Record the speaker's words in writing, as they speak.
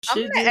I'm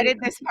should gonna do. edit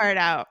this part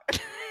out.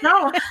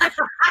 No.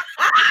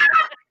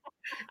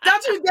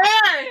 Don't you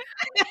dare.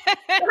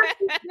 Don't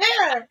you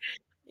dare.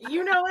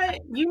 You know what?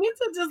 You need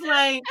to just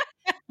like,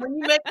 when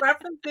you make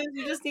references,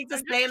 you just need to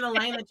stay in the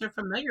lane that you're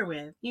familiar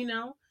with, you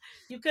know?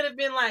 You could have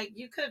been like,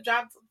 you could have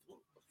dropped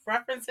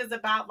references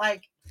about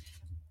like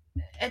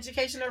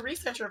educational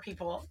researcher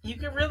people. You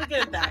could really good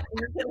at that.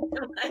 You could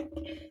have been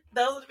like,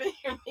 those would have been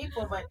your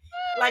people, but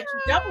like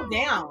you doubled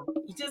down.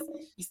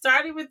 You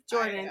started with I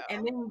Jordan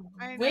and then you know.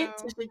 I went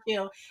to know.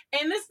 Shaquille.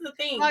 And this is the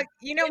thing. Look,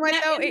 you know what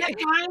though? In that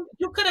time,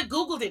 you could have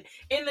Googled it.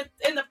 In the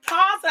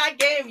pause that I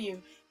gave you,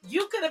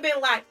 you could have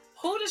been like,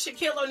 who does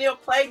Shaquille O'Neal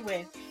play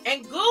with?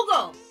 And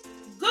Google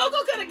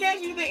could have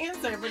gave you the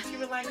answer, but you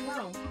were like,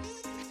 no.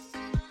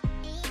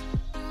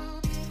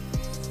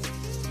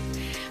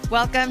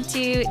 Welcome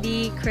to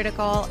the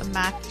Critical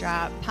Math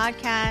Drop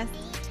podcast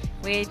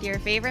with your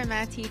favorite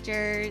math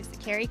teachers,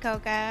 Carrie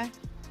Coca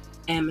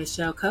And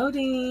Michelle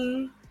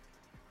Cody.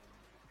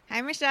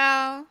 Hi,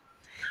 Michelle.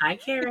 Hi,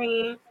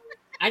 Carrie.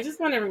 I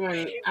just want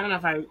everyone, I don't know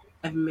if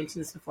I've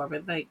mentioned this before,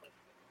 but like,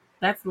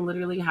 that's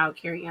literally how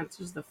Carrie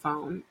answers the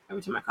phone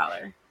every time I call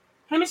her.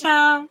 Hey,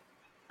 Michelle.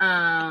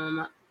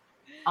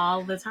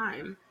 All the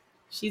time.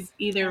 She's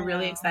either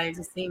really excited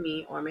to see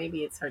me or maybe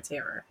it's her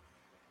terror.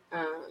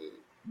 Um,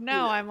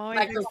 No, I'm always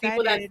like those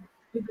excited.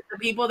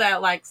 people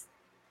that like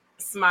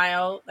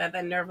smile,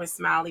 that nervous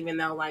smile, even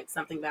though like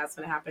something bad's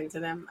gonna happen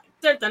to them,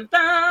 like dun dun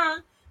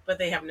dun, but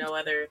they have no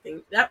other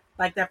thing. Yep,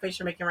 like that face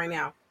you're making right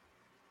now.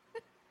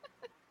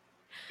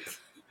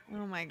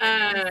 Oh my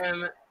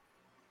goodness.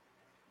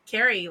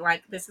 Carrie,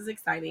 like this is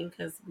exciting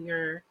because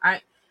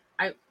I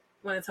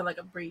want to tell like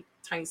a brief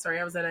tiny story.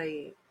 I was at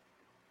a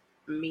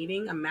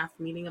math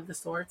meeting of the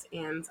sorts,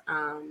 and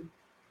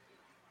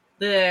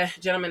the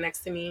gentleman next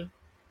to me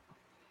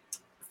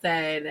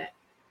said,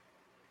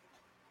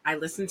 I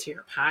listened to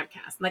your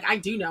podcast. Like I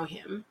do know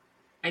him.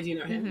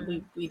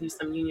 Mhm. We do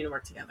some union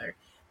work together.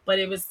 But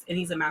it was, and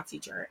he's a math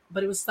teacher.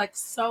 But it was like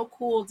so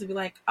cool to be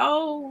like,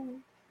 oh,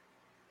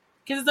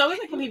 because it's always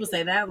like when people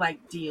say that,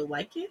 like, do you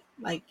like it?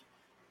 Like,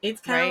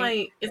 it's kind of Right?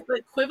 like it's the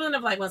equivalent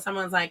of like when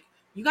someone's like,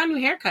 you got a new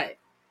haircut.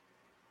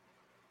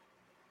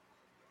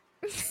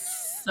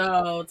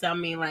 So tell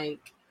me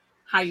like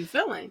how you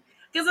feeling?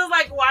 Because it's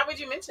like, why would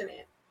you mention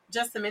it?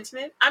 Just to mention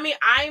it? I mean,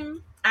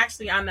 I'm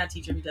that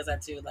teacher who does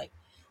that too. Like,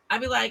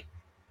 I'd be like,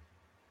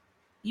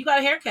 you got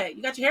a haircut,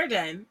 you got your hair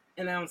done,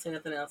 and I don't say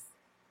nothing else.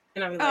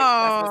 And I'll be like,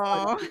 that's my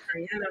son. Oh,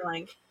 And I'm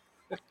like,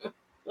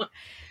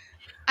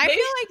 I maybe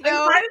feel like and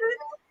though. part of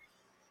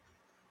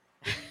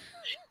it,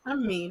 I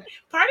mean,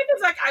 part of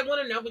it's like I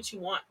want to know what you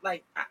want.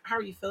 Like, how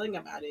are you feeling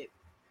about it?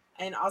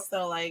 And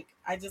also, like,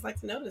 I just like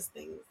to notice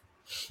things.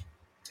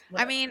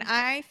 I mean, Whatever.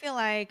 I feel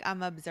like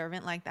I'm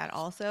observant like that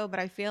also, but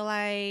I feel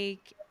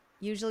like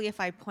usually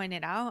if I point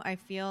it out, I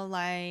feel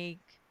like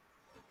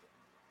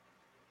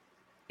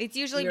it's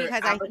usually You're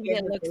because I think it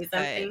obligated to looks say good.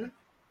 something.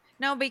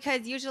 No,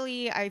 because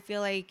usually I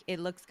feel like it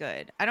looks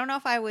good. I don't know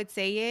if I would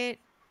say it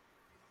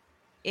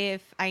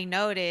if I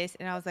noticed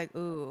and I was like,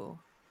 "Ooh,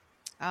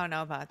 I don't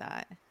know about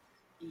that."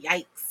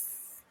 Yikes.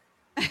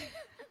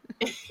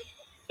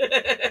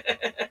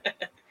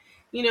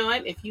 You know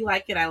what? If you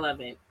like it, I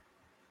love it.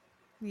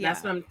 Yeah.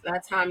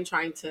 That's how I'm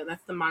trying to,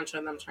 that's the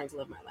mantra that I'm trying to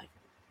live my life.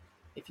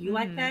 If you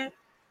like Mhm. that,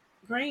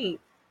 great.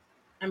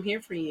 I'm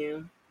here for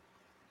you.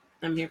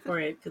 I'm here for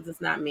it because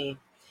it's not me.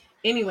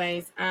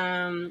 Anyways,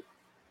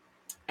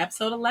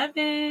 episode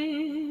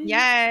 11.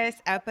 Yes,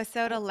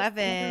 episode Episode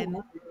 11.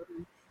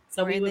 11.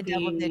 So We're we in the would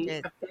double be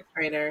digits. a fifth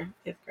grader,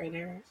 fifth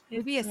grader, We'd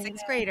fifth be a grader.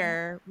 6th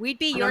grader. We'd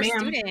be No, your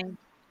ma'am. student.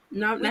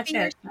 No, We'd not be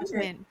your yet. Not yet.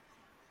 student.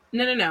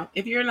 No, no, no.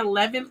 If you're an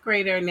 11th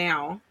grader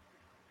now,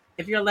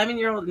 if you're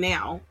 11-year-old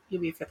now,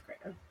 you'll be a fifth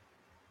grader.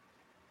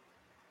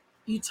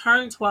 You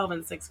turn 12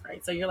 in sixth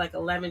grade. So you're like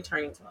 11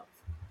 turning 12.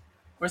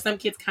 Or some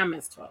kids come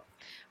as 12.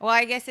 Well,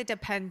 I guess it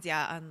depends,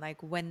 yeah, on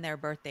like when their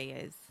birthday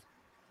is.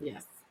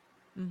 Yes.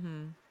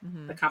 Mhm.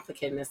 The Mhm.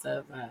 complicatedness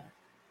of,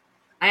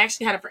 I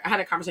actually had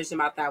a conversation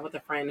about that with a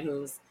friend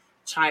whose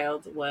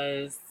child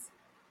was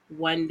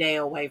one day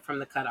away from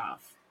the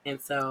cutoff. And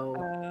so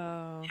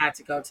Oh. had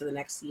to go to the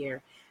next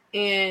year.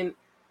 And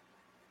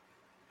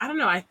I don't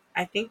know.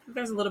 I think that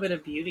there's a little bit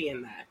of beauty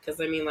in that. Because,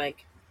 I mean,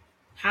 like,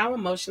 how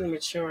emotionally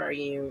mature are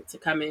you to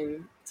come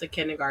in to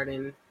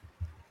kindergarten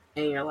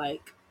and you're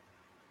like,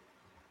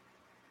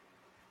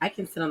 I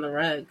can sit on the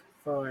rug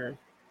for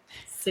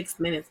 6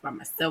 minutes by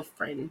myself,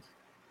 friend,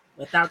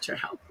 without your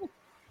help.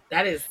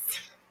 That is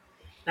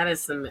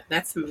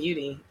that's some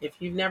beauty. If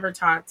you've never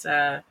taught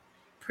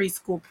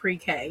preschool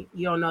pre-K,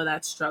 you don't know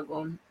that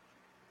struggle.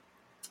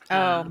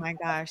 Oh Um, my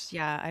gosh,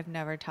 yeah, I've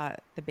never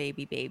taught the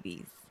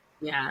babies.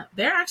 yeah,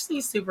 they're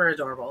actually super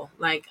adorable.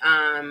 Like,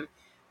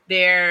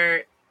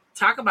 they're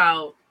talk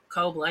about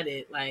cold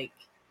blooded. Like,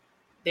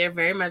 they're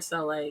very much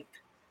so like,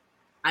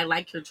 I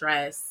like your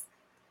dress.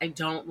 I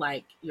don't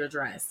like your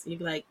dress. You'd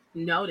be like,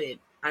 noted.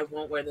 I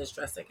won't wear this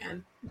dress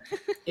again.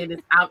 It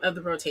is out of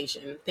the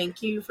rotation.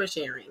 Thank you for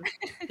sharing.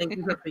 Thank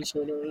you for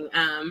appreciating.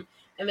 And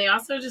they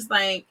also just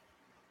like,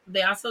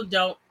 they also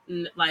don't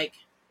like.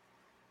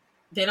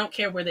 they don't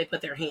care where they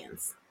put their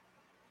hands.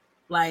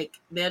 Like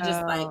they're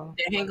just like Oh.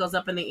 their hand goes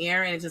up in the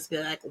air and it just be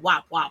like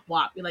whop whop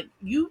whop. You're like,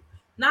 you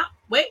not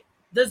wait,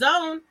 the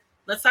zone.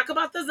 Let's talk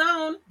about the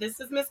zone. This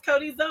is Miss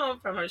Cody's zone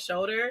from her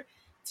shoulder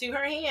to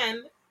her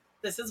hand.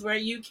 This is where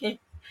you can.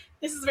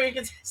 This is where you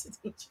can touch the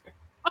teacher.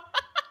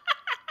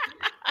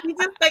 You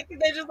just like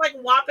they're just like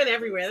whopping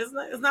everywhere.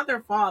 It's not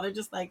their fault. They're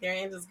just like their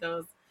hand just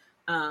goes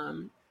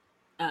um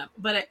up.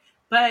 But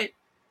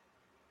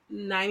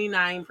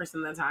 99%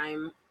 of the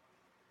time,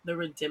 the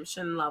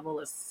redemption level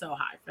is so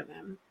high for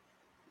them.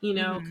 You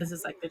know, Mhm. because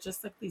it's like they're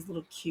just like these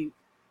little cute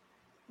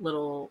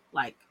little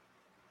like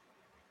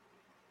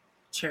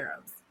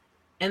cherubs.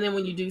 And then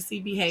when you do see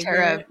behavior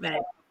Cherub.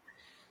 that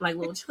like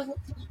little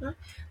when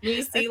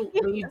you see That's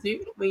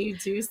cute. when you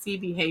do see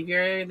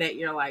behavior that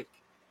you're like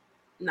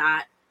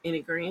not in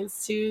agreement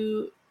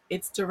to,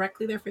 it's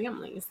directly their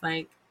family. It's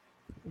like,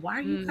 why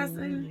are you cussing?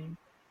 Mm.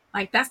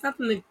 Like that's not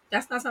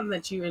something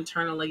that you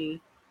internally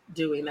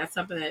doing. That's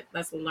something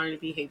that's a learned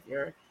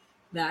behavior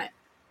that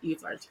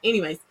you've learned.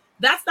 Anyways,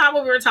 that's not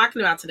what we were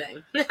talking about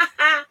today.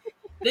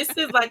 This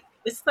is like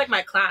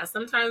my class.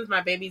 Sometimes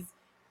my babies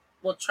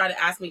will try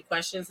to ask me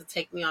questions to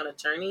take me on a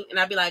journey, and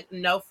I'd be like,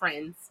 "No,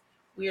 friends,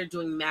 we are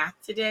doing math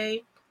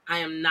today. I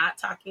am not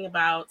talking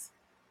about.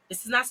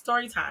 This is not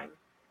story time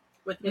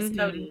with Miss Mhm.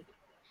 Cody.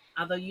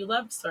 Although you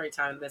love story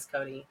time, Miss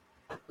Cody,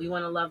 we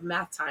want to love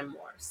math time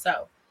more.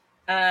 So,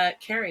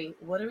 Carrie,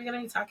 what are we going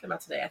to be talking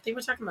about today? I think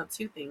we're talking about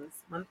two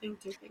things. One thing,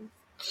 two things.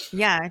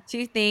 Yeah,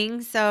 2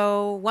 things.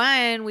 So,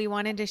 one, we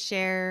wanted to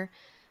share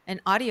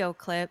an audio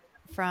clip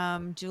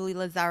from Julie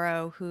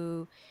Lazaro,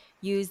 who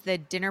used the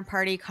dinner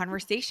party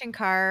conversation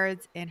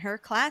cards in her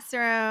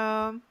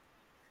classroom.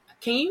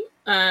 Can you?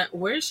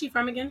 Where is she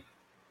from again?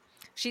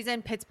 She's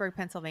in Pittsburgh,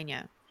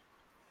 Pennsylvania.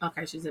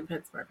 Okay, she's in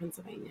Pittsburgh,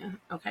 Pennsylvania.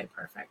 Okay,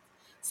 perfect.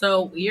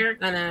 So Mhm. we're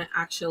gonna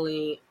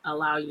actually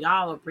allow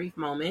y'all a brief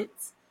moment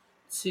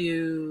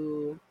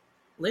to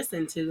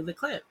listen to the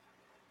clip.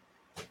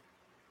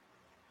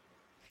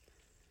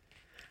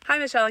 Hi,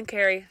 Michelle and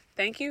Carrie.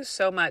 Thank you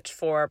so much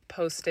for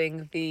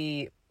posting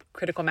the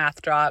Critical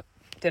Math Drop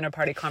dinner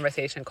party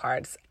conversation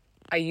cards.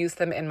 I used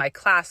them in my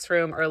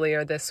classroom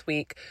earlier this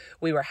week.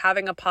 We were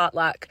having a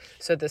potluck,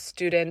 so the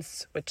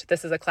students, which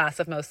this is a class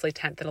of mostly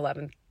 10th and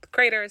 11th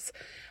graders,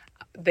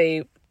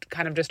 they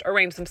kind of just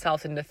arranged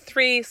themselves into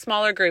 3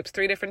 smaller groups,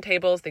 3 different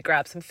tables. They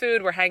grabbed some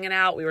food, we're hanging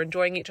out, we were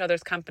enjoying each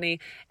other's company,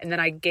 and then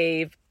I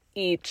gave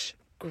each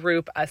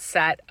group a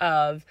set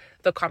of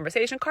the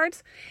conversation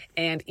cards,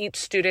 and each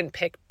student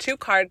picked 2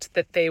 cards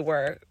that they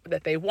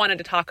wanted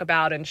to talk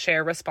about and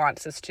share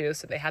responses to,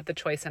 so they had the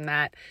choice in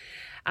that.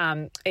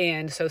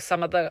 And so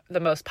some of the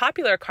most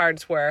popular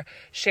cards were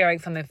sharing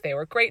something that they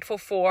were grateful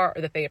for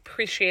or that they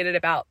appreciated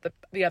about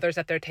the others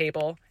at their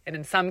table. And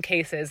in some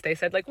cases they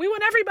said, like, we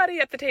want everybody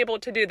at the table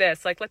to do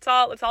this. Like, let's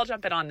all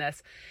jump in on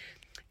this.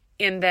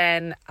 And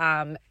then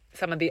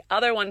some of the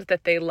other ones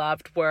that they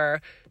loved were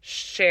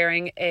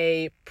sharing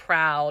a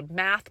proud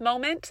math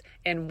moment.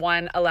 And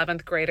one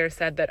 11th grader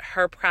said that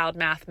her proud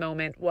math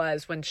moment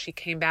was when she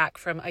came back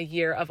from a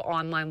year of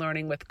online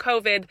learning with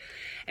COVID,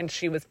 and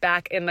she was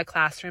back in the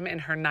classroom in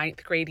her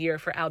 9th grade year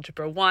for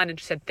Algebra 1. And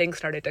she said things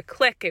started to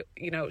click.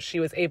 She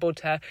was able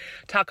to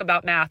talk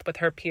about math with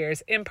her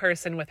peers in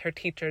person, with her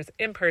teachers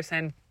in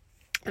person.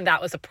 And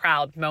that was a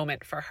proud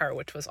moment for her,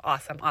 which was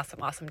awesome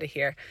to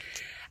hear.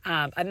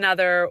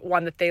 Another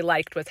one that they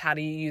liked was how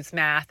do you use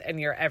math in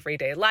your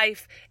everyday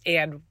life.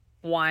 And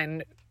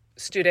one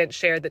student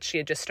shared that she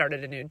had just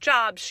started a new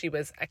job. She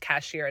was a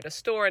cashier at a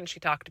store, and she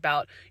talked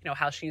about,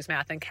 how she used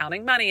math in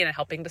counting money and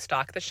helping to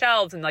stock the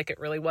shelves. And like it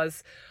really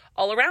was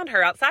all around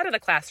her outside of the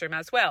classroom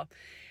as well.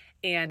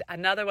 And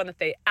another one that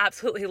they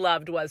absolutely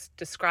loved was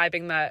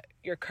describing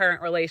your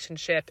current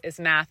relationship is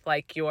math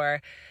like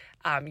your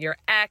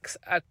ex,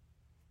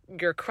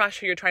 your crush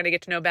who you're trying to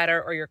get to know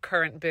better, or your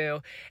current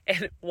boo.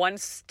 And one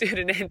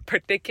student in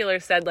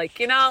particular said, like,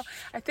 I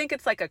think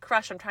it's like a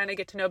crush I'm trying to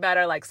get to know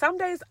better. Like some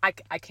days I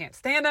can't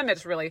stand him.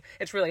 It's really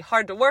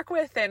hard to work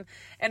with. And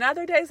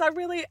other days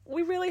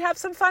we really have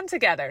some fun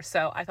together.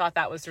 So I thought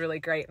that was really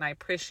great. And I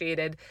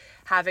appreciated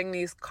having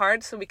these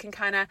cards so we can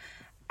kind of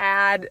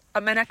add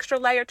an extra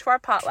layer to our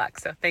potluck.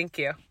 So thank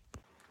you.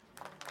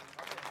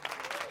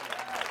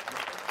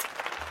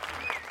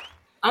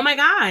 Oh my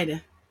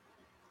God.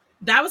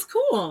 That was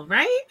cool,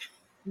 right?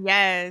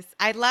 Yes,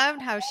 I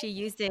loved how she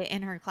used it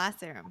in her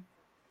classroom.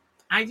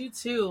 I do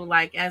too.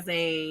 Like as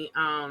a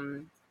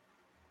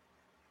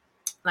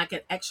like an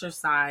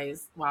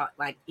exercise while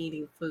like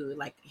eating food.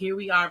 Like here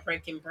we are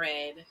breaking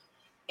bread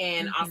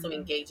and also Mhm.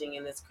 engaging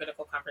in this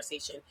critical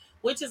conversation,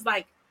 which is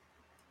like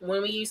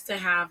when we used to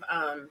have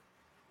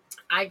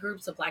I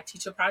groups of Black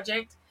Teacher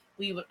Project.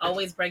 We would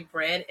always break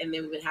bread and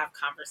then we would have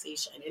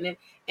conversation, and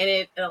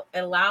it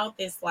allowed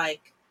this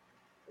like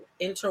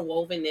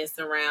interwovenness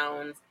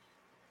around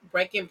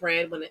breaking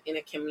bread when in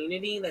a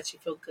community that you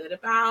feel good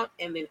about,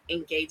 and then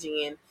engaging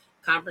in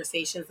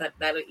conversations that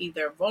are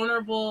either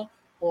vulnerable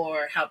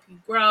or help you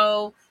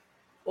grow,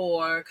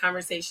 or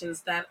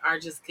conversations that are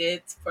just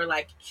good for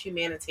like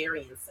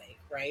humanitarian sake,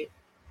 right?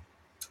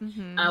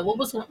 Mhm. What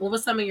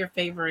was some of your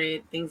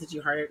favorite things that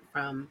you heard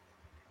from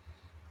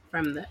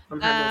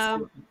her this Um,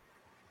 week?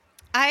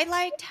 I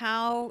liked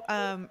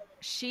how,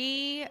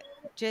 she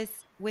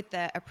just with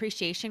the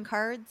appreciation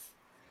cards,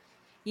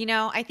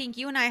 I think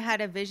you and I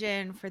had a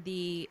vision for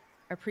the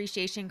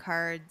appreciation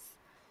cards,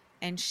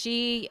 and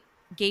she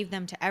gave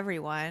them to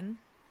everyone.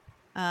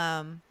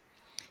 Um,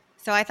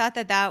 so I thought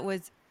that that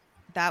was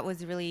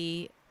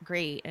really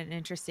great and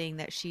interesting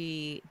that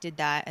she did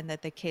that and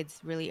that the kids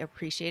really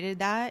appreciated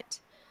that.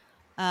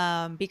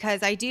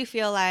 Because I do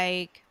feel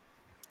like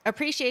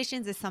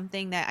appreciations is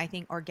something that I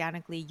think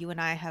organically you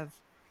and I have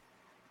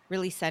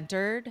really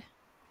centered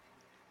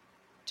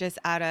just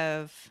out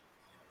of,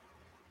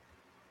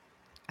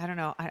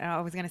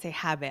 I was gonna say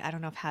habit. I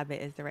don't know if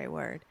habit is the right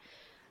word,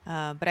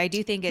 but I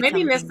do think it's Maybe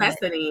something that.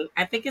 necessity.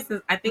 I think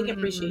Mm,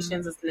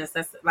 appreciations is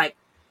necessity. Like,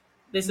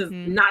 this is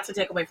mhm. not to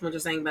take away from what you're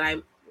saying,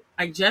 but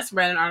I just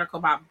read an article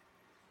about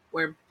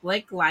where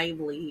Blake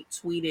Lively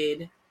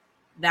tweeted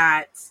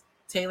that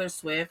Taylor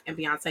Swift and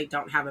Beyonce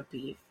don't have a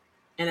beef,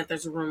 and that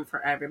there's room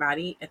for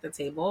everybody at the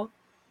table.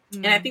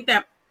 And I Mm. think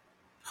that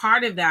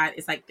part of that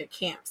is like the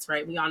camps,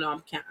 right? We all know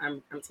I'm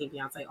Team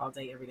Beyonce all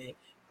day, every day,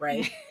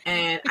 right?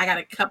 And I got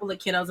a couple of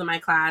kiddos in my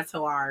class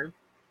who are,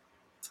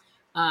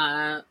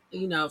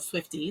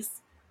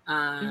 Swifties,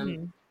 um,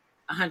 Mhm.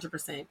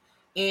 100%.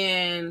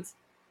 And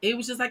it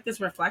was just like this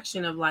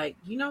reflection of like,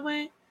 you know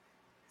what?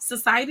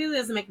 Society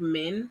doesn't make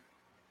men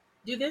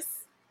do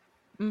this.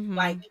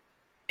 Like, Mhm.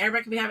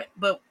 everybody can be having,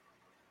 but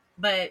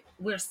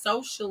we're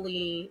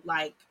socially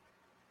put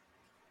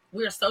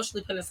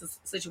in a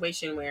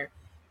situation where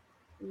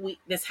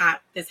this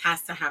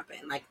has to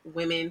happen. Like,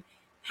 women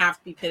have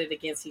to be pitted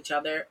against each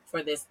other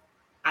for this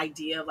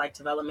idea of like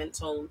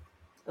developmental,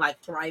 like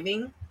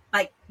thriving,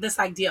 like this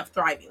idea of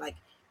thriving. Like,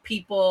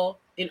 people,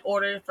 in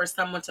order for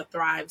someone to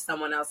thrive,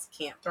 someone else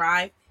can't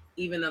thrive,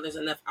 even though there's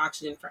enough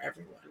oxygen for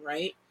everyone,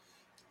 right?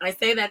 I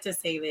say that to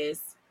say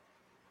this,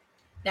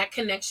 that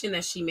connection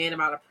that she made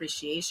about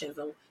appreciation.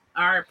 So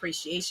our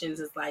appreciations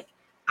is like,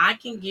 I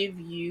can give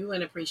you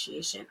an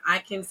appreciation. I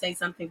can say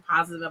something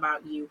positive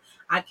about you.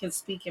 I can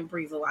speak and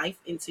breathe life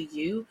into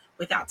you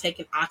without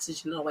taking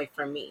oxygen away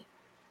from me.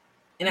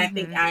 And I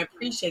think Mhm. I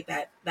appreciate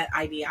that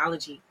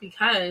ideology,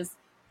 because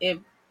if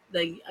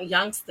the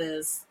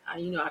youngsters,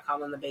 I call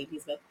them the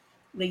babies, but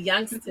the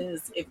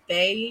youngsters, if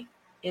they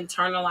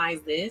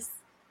internalize this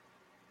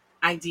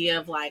idea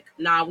of like,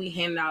 nah, we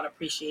hand out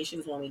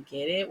appreciations when we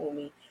get it,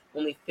 when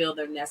we feel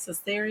they're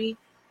necessary,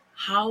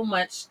 how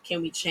much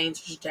can we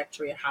change the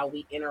trajectory of how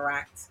we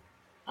interact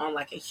on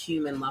like a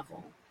human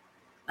level?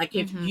 Like,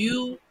 if Mhm.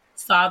 you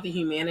saw the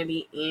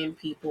humanity in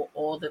people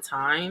all the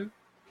time,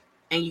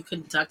 and you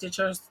conducted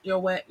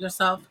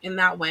yourself in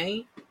that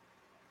way,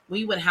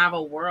 we would have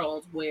a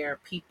world where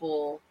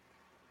people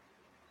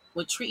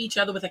would treat each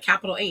other with a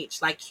capital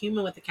H, like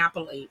human with a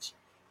capital H,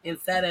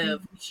 instead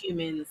of Mhm.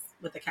 humans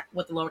with the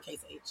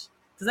lowercase h.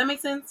 Does that make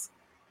sense?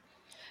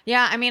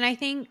 Yeah, I mean, I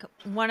think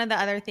one of the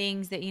other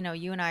things that,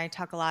 you and I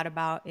talk a lot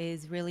about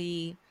is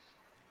really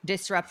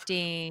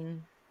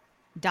disrupting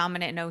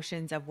dominant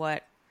notions of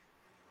what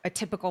a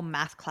typical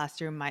math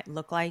classroom might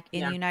look like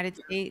in the Yeah. United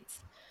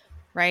States,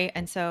 right?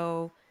 And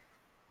so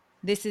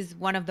this is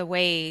one of the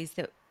ways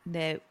that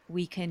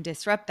we can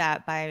disrupt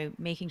that by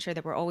making sure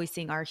that we're always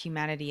seeing our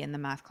humanity in the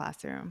math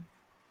classroom.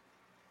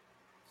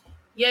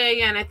 Yeah,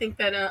 and I think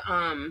that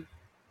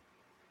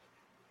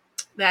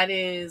that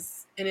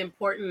is an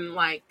important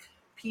like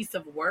piece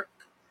of work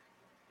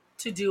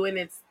to do, and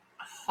it's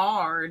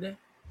hard,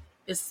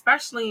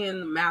 especially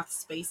in math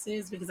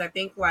spaces, because I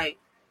think like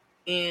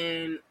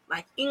in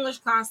like English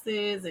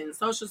classes and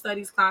social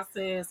studies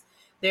classes,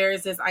 there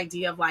is this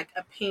idea of like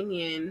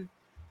opinion,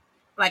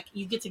 like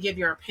you get to give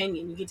your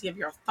opinion, you get to give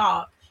your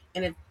thought,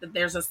 and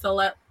there's a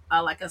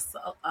celebratoriness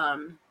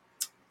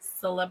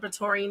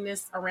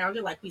around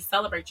it. Like, we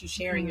celebrate you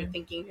sharing your Mhm.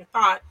 thinking, your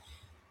thought,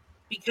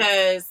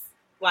 because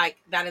like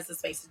that is the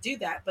space to do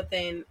that. But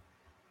then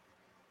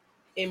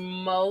in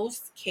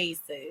most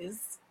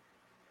cases,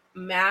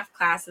 math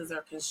classes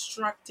are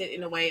constructed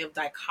in a way of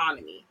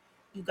dichotomy.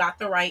 You got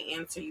the right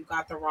answer, you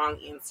got the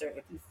wrong answer.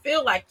 If you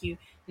feel like you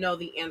know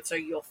the answer,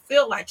 you'll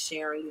feel like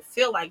sharing, you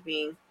feel like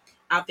being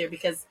out there,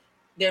 because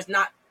there's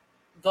not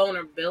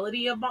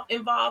vulnerability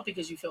involved,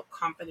 because you feel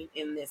confident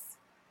in this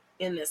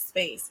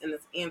space, in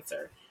this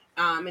answer.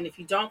 And if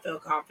you don't feel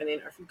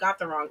confident, or if you got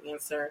the wrong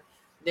answer,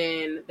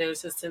 then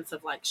there's a sense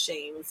of like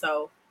shame. And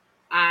so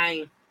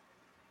I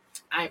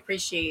I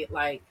appreciate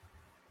like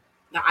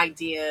the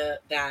idea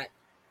that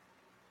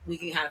we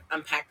can kind of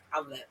unpack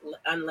all that,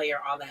 unlayer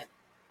all that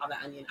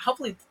onion.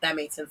 Hopefully that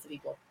made sense to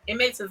people. It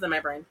made sense in my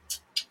brain.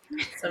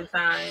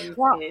 Sometimes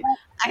Well, it,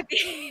 I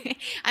think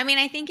I mean,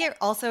 I think it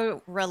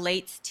also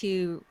relates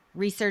to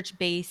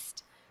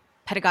research-based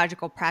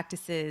pedagogical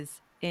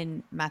practices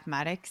in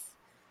mathematics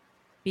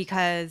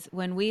because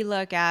when we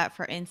look at,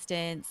 for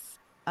instance,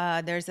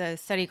 there's a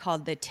study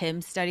called the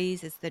TIM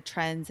studies. It's the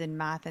Trends in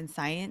Math and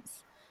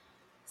Science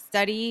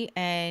study,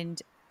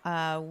 and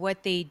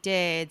what they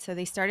did, so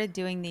they started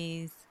doing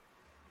these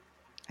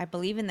I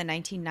believe, in the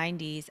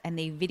 1990s, and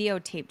they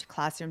videotaped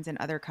classrooms in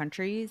other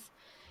countries.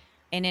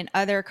 And in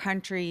other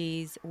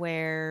countries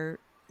where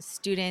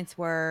students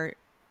were,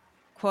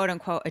 quote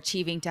unquote,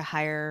 achieving to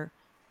higher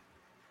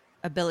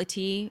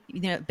ability,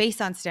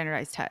 based on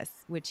standardized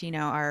tests, which,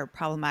 are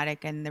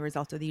problematic and the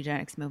result of the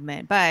eugenics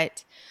movement.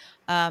 But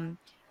um,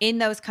 in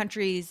those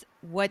countries,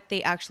 what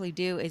they actually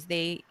do is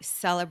they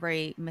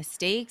celebrate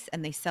mistakes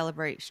and they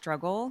celebrate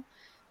struggle.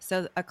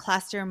 So a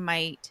classroom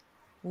might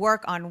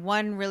work on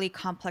one really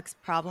complex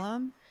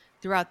problem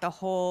throughout the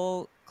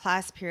whole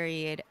class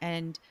period,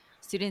 and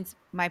students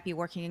might be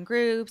working in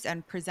groups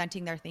and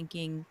presenting their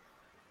thinking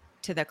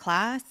to the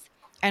class.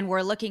 And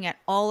we're looking at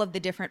all of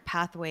the different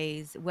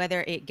pathways,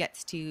 whether it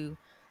gets to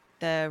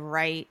the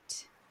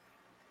right,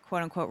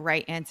 quote unquote,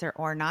 right answer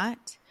or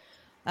not.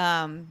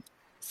 Um,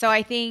 so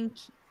I think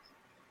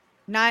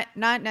not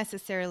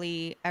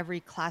necessarily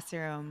every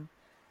classroom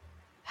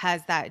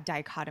has that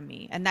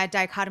dichotomy, and that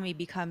dichotomy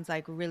becomes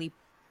like really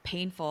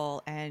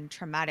painful and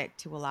traumatic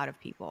to a lot of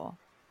people.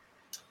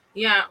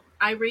 Yeah,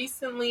 I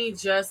recently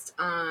just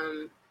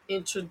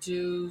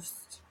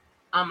introduced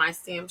on my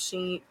stamp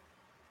sheet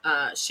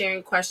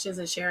sharing questions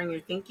and sharing your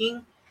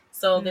thinking.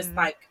 So this Mm.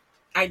 like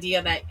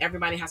idea that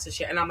everybody has to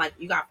share, and I'm like,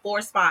 you got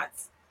 4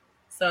 spots,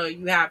 so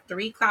you have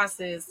 3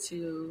 classes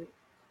to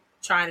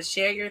try to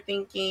share your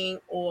thinking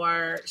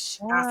or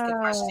ask a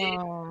question.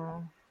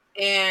 Oh.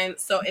 And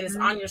so it is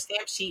Mhm. on your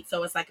stamp sheet,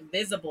 so it's like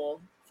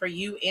visible for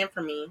you and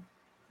for me.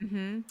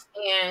 Mhm.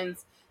 And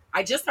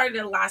I just started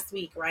it last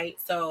week, right?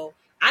 So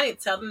I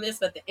didn't tell them this,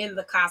 but at the end of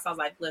the class, I was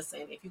like,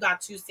 listen, if you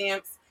got 2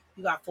 stamps,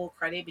 you got full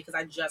credit because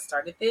I just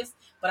started this.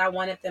 But I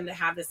wanted them to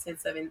have this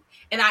sense of it.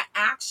 And I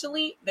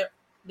actually,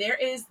 there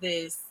is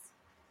this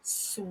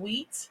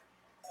sweet,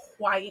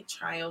 quiet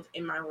child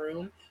in my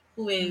room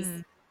who is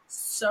Mm.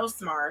 so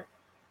smart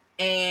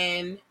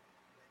and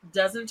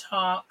doesn't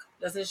talk,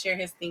 doesn't share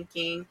his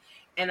thinking.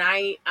 And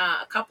I,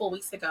 a couple of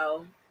weeks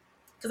ago,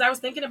 because I was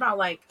thinking about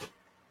like,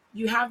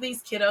 you have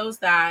these kiddos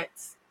that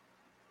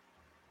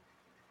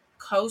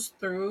coast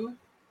through,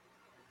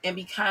 and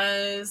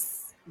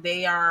because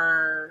they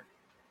are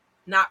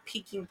not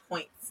peaking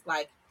points,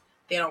 like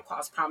they don't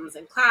cause problems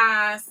in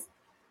class,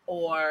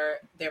 or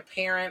their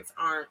parents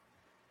aren't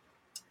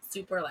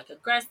super like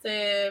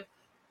aggressive,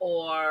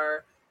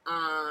 or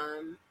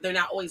they're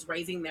not always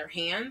raising their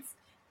hands,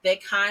 they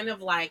kind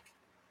of like,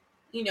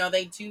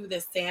 they do the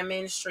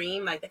salmon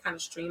stream, like they kind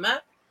of stream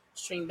up,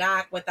 stream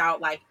back without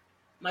like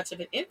much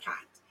of an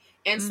impact.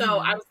 And so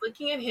I Mhm. was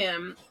looking at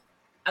him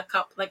a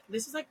couple, like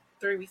this was like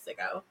 3 weeks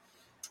ago.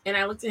 And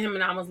I looked at him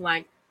and I was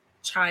like,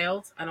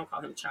 child, I don't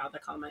call him child, I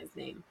call him by his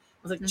name. I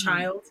was like, Mhm.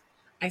 child,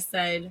 I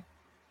said,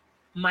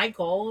 my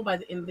goal by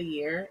the end of the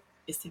year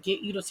is to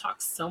get you to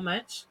talk so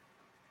much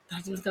that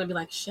I'm just going to be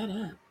like, shut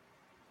up.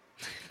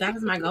 That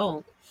is my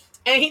goal.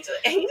 And he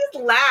just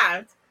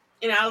laughed.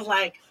 And I was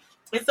like,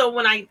 and so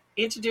when I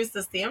introduced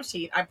the stamp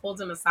sheet, I pulled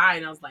him aside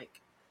and I was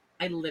like,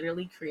 I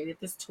literally created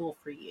this tool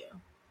for you.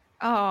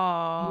 You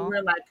Oh.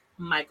 were like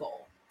my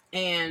goal.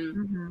 And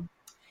Mhm.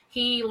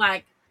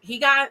 he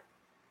got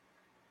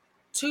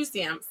 2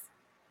 stamps.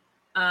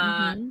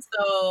 Mhm.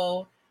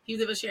 So he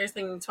was able to share his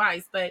thing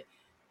twice. But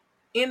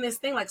in this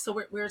thing, like,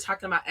 so we're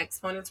talking about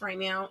exponents right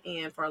now.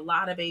 And for a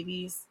lot of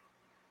babies,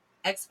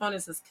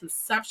 exponents is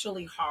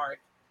conceptually hard,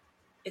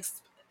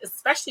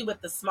 especially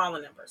with the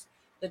smaller numbers,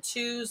 the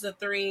twos, the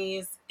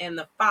threes, and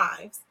the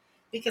fives,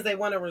 because they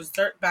want to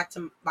revert back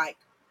to like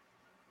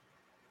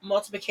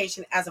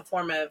multiplication as a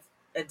form of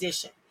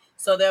addition.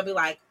 So they'll be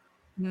like,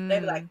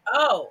 Mm.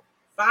 oh,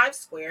 5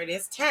 squared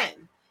is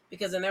 10.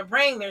 Because in their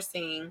brain, they're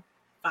seeing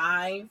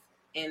 5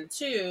 and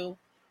 2.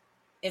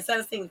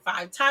 Instead of seeing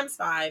 5 times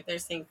 5, they're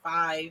seeing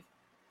 5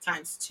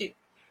 times 2.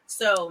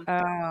 So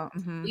Oh.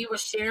 Mhm. we were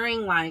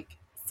sharing like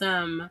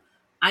some,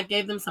 I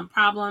gave them some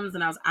problems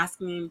and I was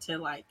asking them to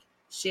like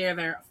share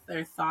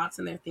their thoughts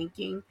and their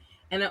thinking.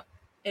 And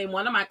in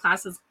one of my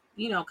classes,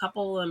 a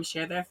couple of them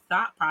shared their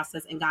thought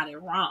process and got it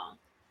wrong.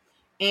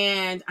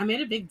 And I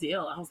made a big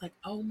deal. I was like,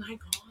 oh my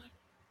God,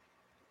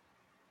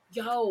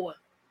 yo,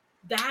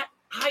 that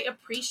I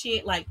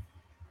appreciate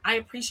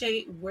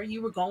where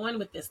you were going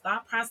with this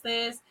thought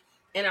process.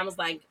 And I was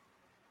like,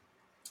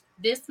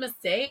 this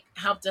mistake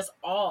helped us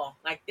all.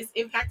 Like, it's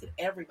impacted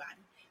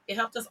everybody. It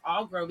helped us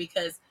all grow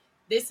because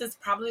this is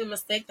probably a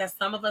mistake that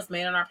some of us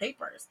made on our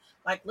papers.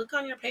 Like, look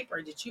on your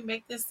paper. Did you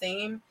make this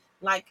same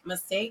like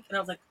mistake? And I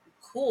was like,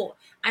 cool.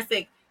 I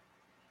said,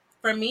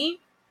 for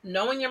me,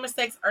 knowing your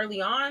mistakes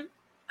early on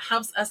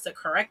helps us to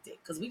correct it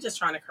because we just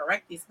trying to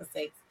correct these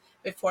mistakes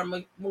before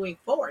moving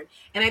forward.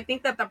 And I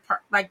think that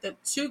the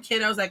 2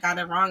 kiddos that got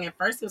it wrong at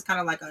first, it was kind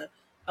of like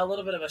a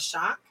little bit of a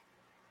shock,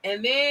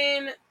 and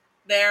then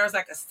there was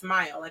like a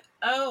smile, like,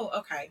 oh,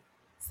 okay.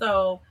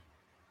 So,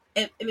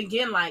 and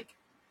again, like,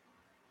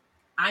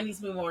 I need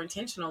to be more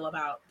intentional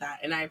about that.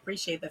 And I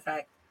appreciate the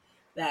fact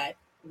that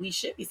we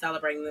should be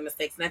celebrating the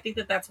mistakes. And I think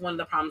that that's one of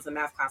the problems in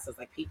math classes.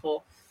 Like,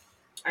 people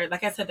are,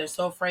 like I said, they're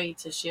so afraid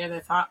to share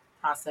their thought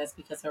process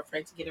because they're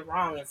afraid to get it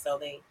wrong. And so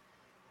they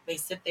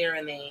sit there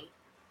and they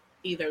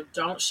either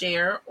don't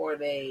share or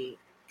they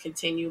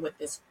continue with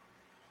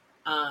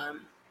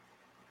um,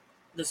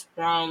 this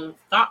wrong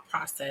thought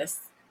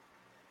process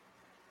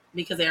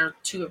because they are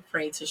too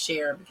afraid to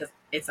share because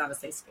it's not a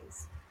safe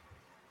space.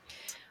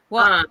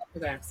 Well,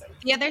 Okay,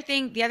 the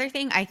other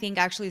thing I think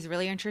actually is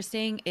really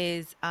interesting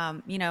is,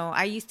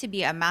 I used to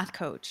be a math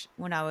coach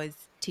when I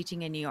was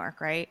teaching in New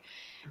York, right?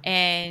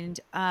 And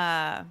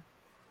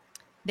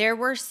there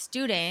were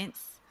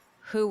students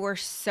who were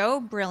so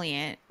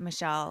brilliant,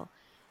 Michelle,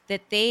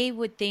 that they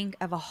would think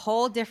of a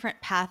whole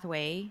different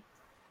pathway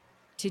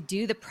to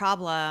do the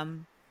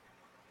problem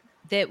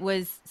that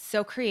was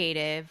so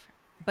creative,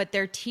 but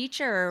their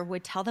teacher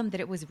would tell them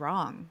that it was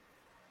wrong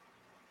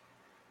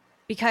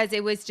because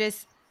it was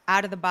just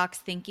out of the box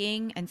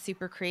thinking and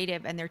super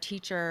creative, and their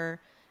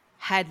teacher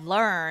had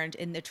learned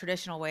in the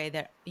traditional way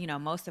that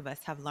most of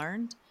us have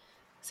learned,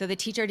 so the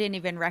teacher didn't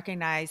even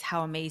recognize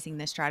how amazing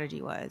this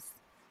strategy was.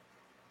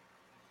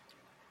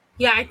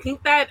 yeah, I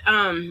think that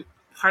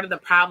part of the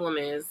problem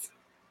is,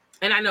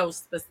 and I know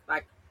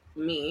like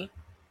me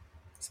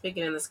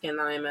speaking in the skin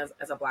that I am as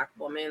a black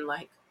woman,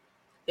 like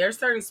there are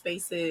certain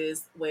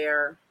spaces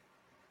where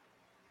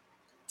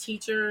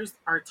teachers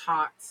are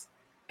taught,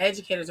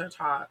 educators are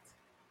taught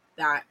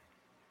that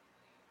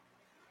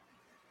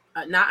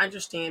not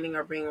understanding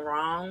or being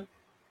wrong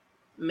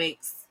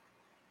makes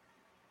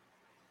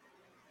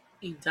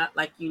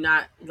like you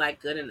not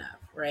like good enough,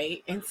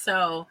 right? And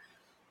so,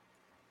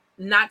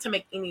 not to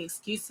make any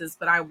excuses,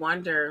 but I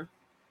wonder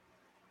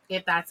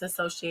if that's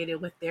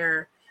associated with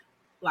their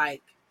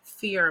like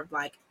fear of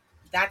like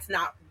that's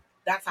not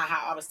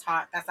how I was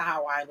taught, that's not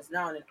how I was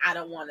known, and I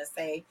don't want to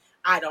say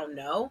I don't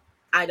know,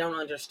 I don't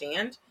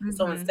understand.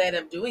 So Mhm. instead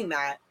of doing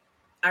that,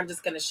 I'm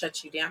just going to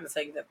shut you down and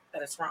say that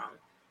it's wrong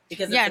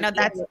because it's Yeah, an no,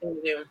 easier thing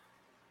to do.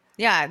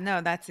 yeah,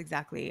 no, that's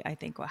exactly, I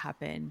think, what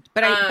happened.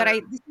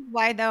 Um, This is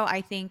why, though,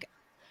 I think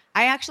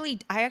I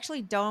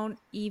actually don't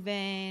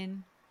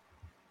even.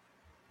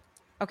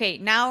 Okay,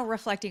 now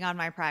reflecting on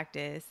my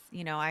practice,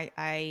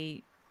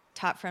 I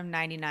taught from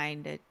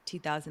 99 to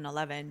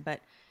 2011,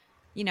 but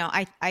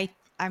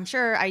I'm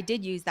sure I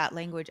did use that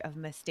language of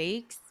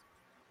mistakes.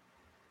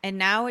 And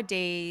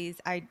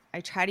nowadays I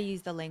try to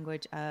use the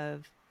language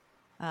of,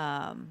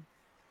 um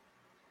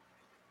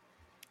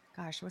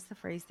gosh, what's the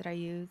phrase that I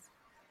use?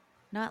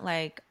 Not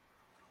like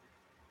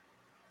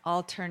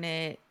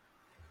alternate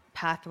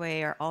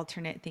pathway or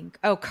alternate think.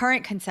 Oh,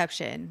 current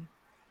conception.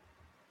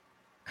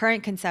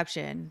 Current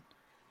conception,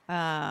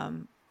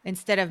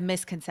 instead of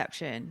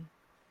misconception.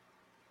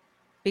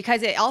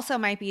 Because it also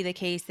might be the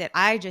case that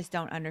I just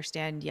don't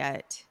understand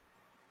yet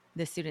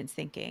the student's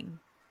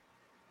thinking.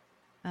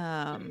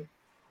 Um,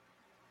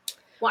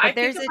 well, I but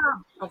think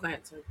about. Oh, go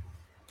ahead. Sorry.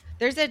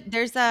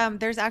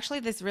 there's actually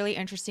this really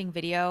interesting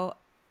video,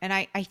 and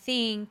I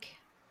think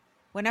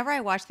whenever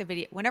I watch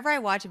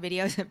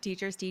videos of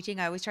teachers teaching,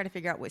 I always try to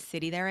figure out what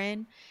city they're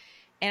in.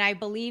 And I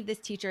believe this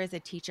teacher is a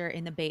teacher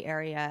in the Bay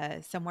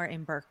Area, somewhere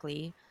in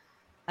Berkeley.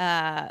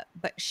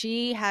 But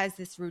she has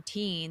this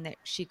routine that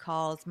she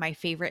calls my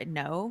favorite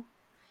no.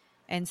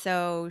 And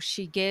so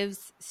she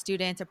gives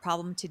students a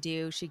problem to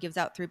do. She gives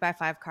out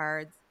 3x5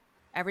 cards.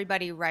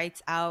 Everybody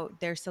writes out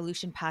their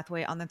solution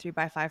pathway on the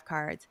 3x5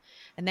 cards.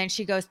 And then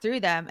she goes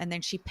through them and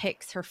then she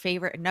picks her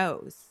favorite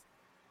no's.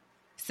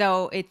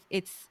 So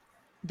it's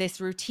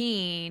this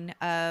routine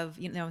of,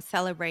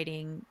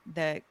 celebrating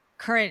the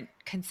current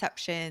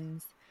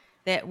conceptions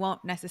that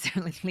won't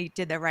necessarily lead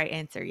to the right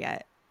answer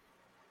yet.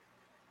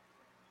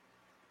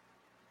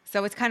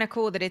 So it's kind of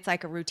cool that it's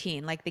like a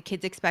routine. Like the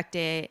kids expect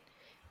it,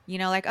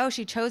 like, oh,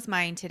 she chose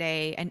mine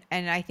today. And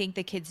I think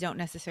the kids don't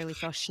necessarily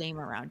feel shame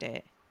around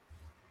it.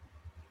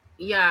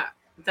 Yeah,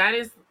 that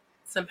is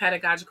some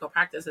pedagogical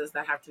practices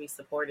that have to be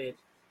supported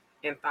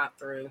and thought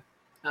through.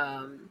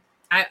 Um,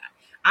 I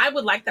I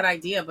would like that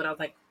idea, but I was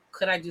like,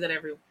 could I do that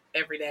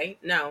every day?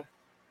 No,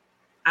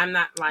 I'm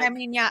not I like.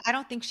 mean, yeah, I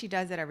don't think she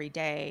does it every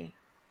day.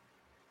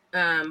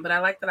 But I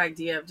like that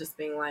idea of just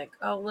being like,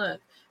 oh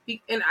look,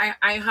 and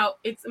I help.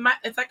 It's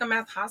like a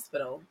math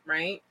hospital,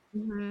 right?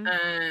 Mhm.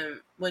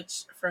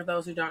 Which for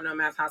those who don't know,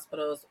 math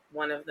hospitals,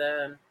 one of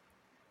the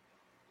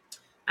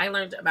I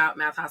learned about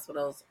math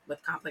hospitals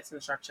with complex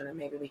instruction, and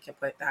maybe we can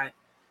put that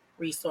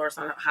resource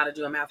on how to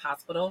do a math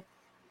hospital.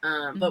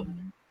 But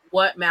Mhm.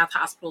 what math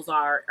hospitals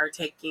are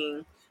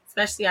taking,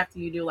 especially after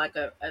you do like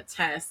a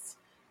test,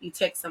 you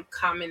take some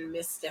common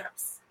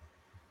missteps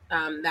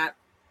that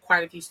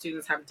quite a few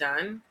students have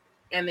done,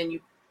 and then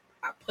you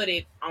put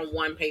it on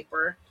one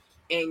paper,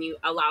 and you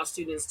allow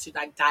students to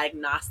like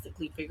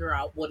diagnostically figure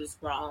out what is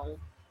wrong,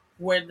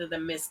 where did the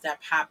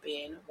misstep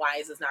happen, why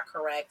is this not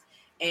correct,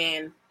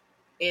 and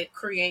it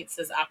creates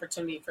this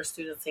opportunity for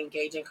students to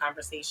engage in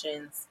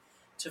conversations,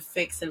 to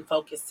fix and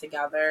focus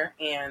together,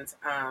 and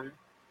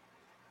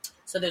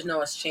so there's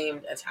no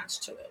shame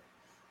attached to it.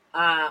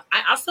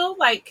 I also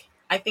like,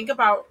 I think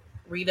about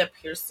Rita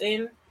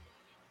Pearson,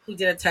 who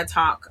did a TED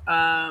Talk,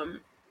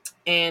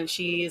 and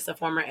she's a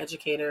former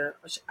educator.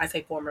 I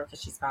say former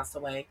because she's passed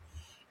away.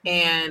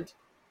 Mhm. And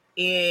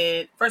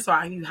it, first of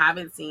all, if you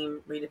haven't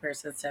seen Rita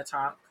Pearson's TED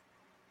Talk,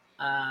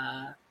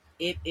 uh,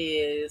 it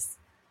is.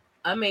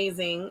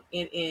 amazing.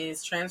 It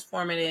is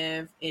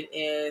transformative. It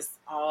is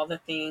all the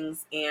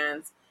things,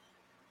 and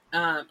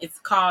it's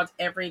called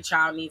Every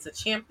Child Needs a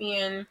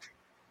Champion.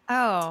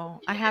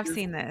 Oh, I have And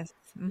seen this.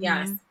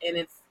 yes, Mhm. and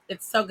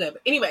it's so good.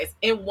 But anyways,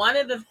 in one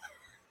of the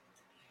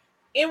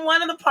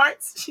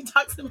parts, she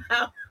talks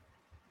about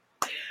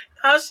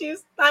how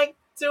she's like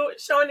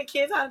showing the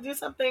kids how to do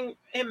something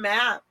in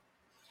math,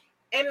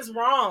 and it's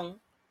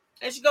wrong.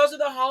 And she goes through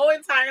the whole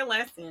entire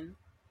lesson.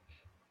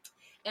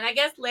 And I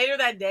guess later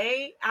that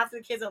day, after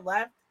the kids have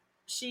left,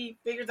 she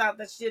figures out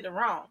that she did it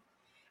wrong.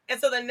 And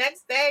so the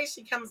next day,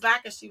 she comes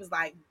back and she was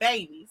like,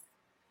 "Babies,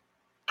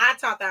 I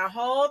taught that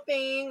whole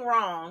thing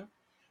wrong."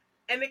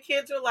 And the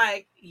kids were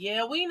like,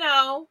 "Yeah, we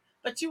know,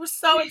 but you were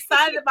so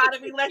excited about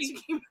it, we let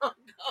you keep on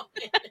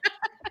going."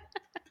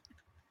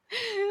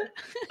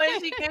 But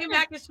she came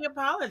back and she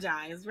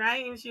apologized,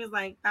 right? And she was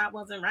like, "That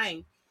wasn't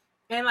right."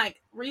 And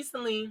like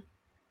recently,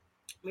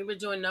 we were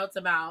doing notes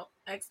about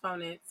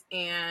exponents,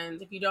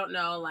 and if you don't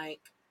know,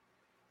 like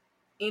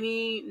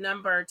any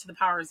number to the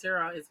power of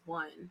zero is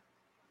one.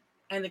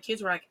 And the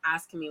kids were like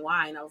asking me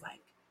why, and I was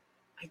like,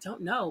 "I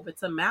don't know, but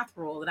it's a math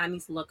rule that I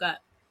need to look up."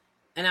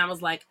 And I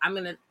was like, "I'm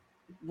gonna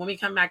when we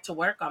come back to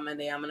work on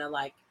Monday, I'm gonna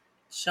like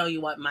show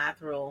you what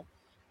math rule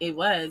it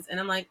was." And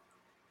I'm like,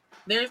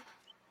 "There's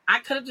I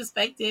could have just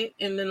faked it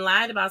and then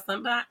lied about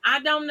something, but I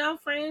don't know,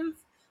 friends.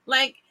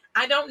 Like,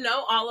 I don't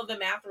know all of the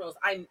math rules.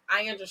 I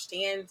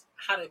understand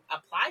how to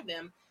apply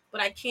them,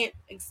 but I can't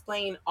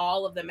explain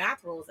all of the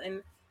math rules.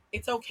 And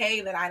it's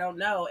okay that I don't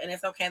know, and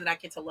it's okay that I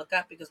get to look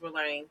up because we're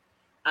learning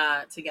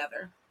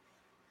together."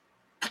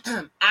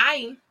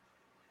 I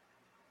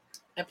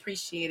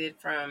appreciated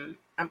from.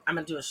 I'm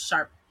gonna do a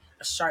sharp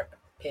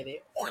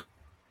pivot.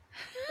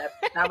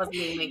 That was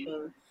me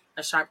making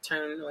a sharp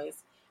turn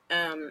noise.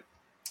 Um,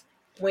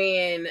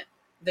 when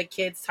the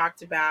kids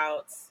talked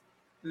about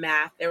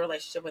math, their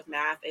relationship with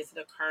math, is it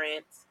a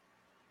current,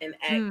 an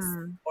ex,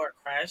 Mm. or a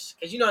crush?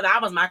 Because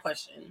that was my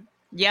question.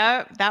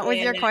 Yep, that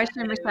was your And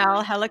question,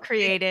 Michelle. Hella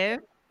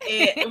creative.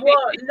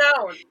 well,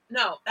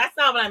 no, that's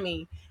not what I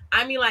mean.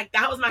 I mean, like,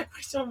 that was my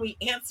question when we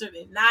answered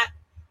it, not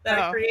that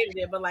I Oh, created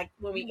it, but like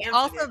when we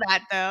answered also it.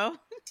 that though.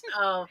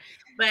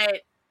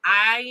 But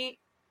I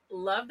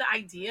love the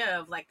idea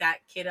of like that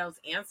kiddo's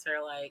answer.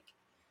 Like,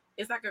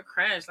 it's like a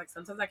crush. Like,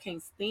 sometimes I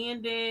can't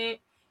stand it,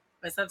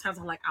 but sometimes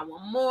I'm like, I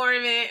want more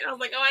of it. And I was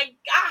like, oh my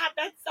God,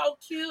 that's so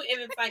cute.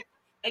 And it's like,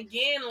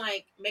 again,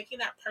 like making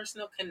that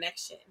personal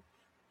connection.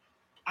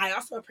 I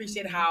also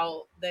appreciate Mhm.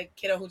 how the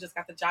kiddo who just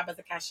got the job as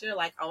a cashier,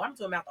 like, oh, I'm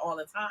doing math all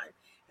the time.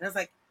 And it's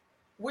like,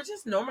 we're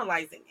just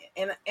normalizing it.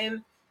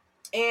 And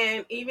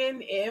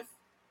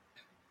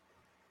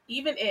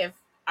even if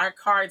our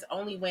cards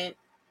only went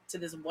to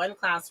this one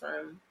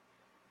classroom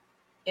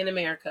in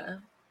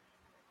America,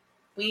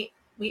 we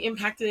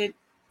impacted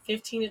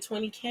 15 to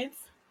 20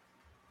 kids.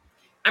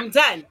 I'm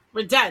done.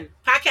 We're done.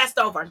 Podcast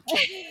over.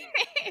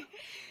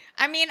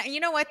 I mean, you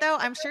know what though?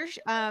 I'm sure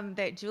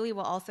that Julie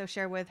will also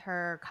share with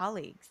her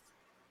colleagues.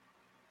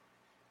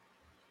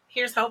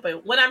 Here's hoping.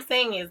 What I'm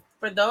saying is,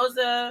 for those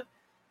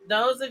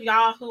of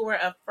y'all who were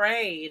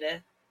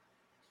afraid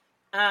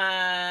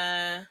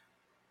uh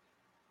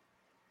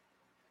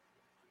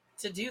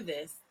to do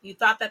this, you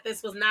thought that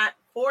this was not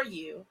for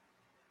you.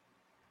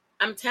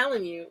 I'm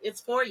telling you, it's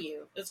for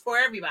you. It's for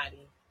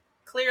everybody.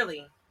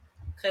 Clearly,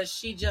 because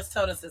she just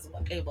told us this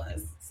what it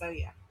was. So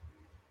yeah.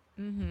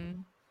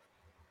 Mhm.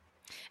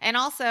 And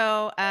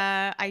also,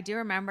 I do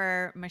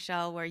remember,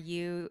 Michelle, where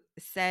you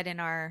said in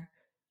our,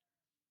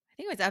 I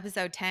think it was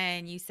episode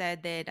 10, you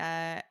said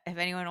that if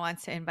anyone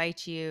wants to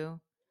invite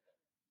you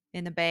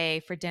in the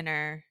Bay for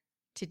dinner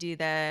to do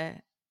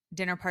the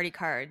dinner party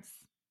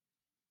cards,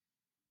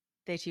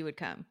 that you would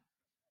come.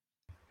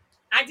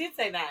 I did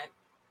say that.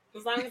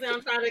 As long as they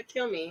don't try to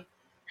kill me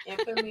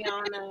and put me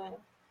on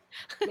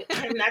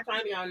I'm not trying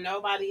to be on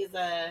nobody's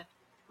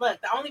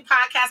look, the only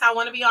podcast I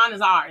want to be on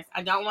is ours.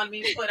 I don't want to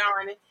be put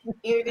on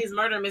any of these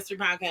murder mystery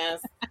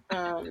podcasts.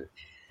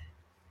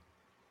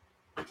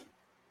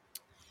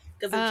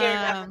 Because we care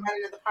enough to Um, find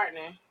another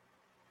partner.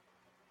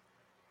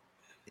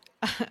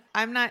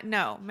 I'm not,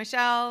 no,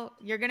 Michelle,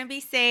 you're going to be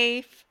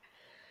safe.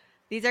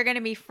 These are going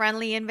to be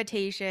friendly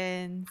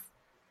invitations.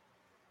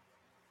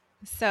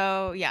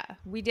 So yeah,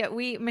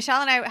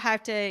 Michelle and I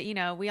have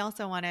to, we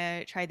also want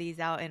to try these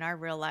out in our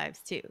real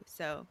lives too.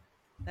 So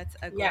that's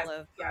a Yes, goal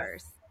of yes.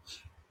 ours.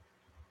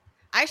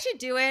 I should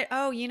do it.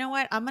 Oh, you know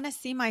what? I'm going to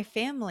see my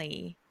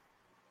family.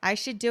 I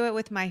should do it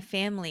with my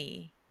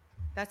family.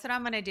 That's what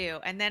I'm going to do.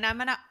 And then I'm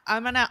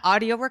going to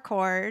audio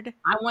record.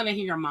 I want to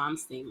hear your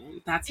mom's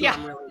statement. That's what Yeah.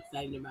 I'm really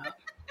excited about.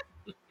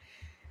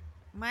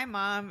 My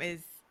mom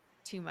is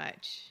too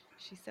much.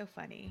 She's so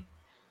funny.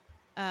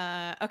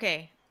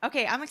 Okay.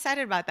 Okay, I'm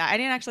excited about that. I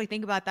didn't actually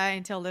think about that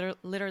until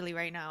literally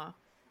right now.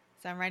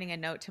 So I'm writing a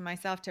note to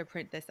myself to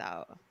print this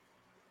out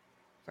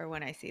for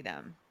when I see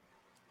them.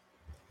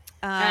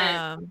 Uh,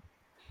 Um,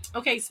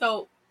 okay,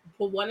 so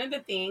one of the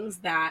things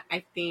that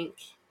I think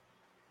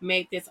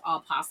made this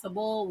all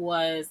possible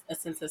was a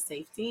sense of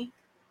safety,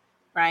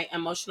 right?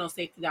 Emotional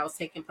safety that was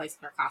taking place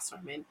in our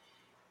classroom. And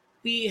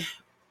we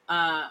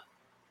uh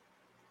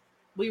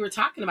we were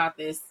talking about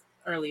this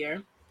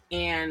earlier,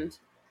 and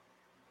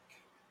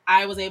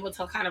I was able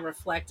to kind of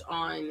reflect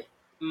on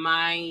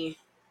my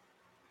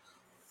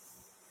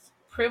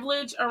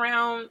privilege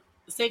around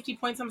safety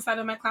points on the side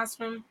of my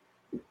classroom.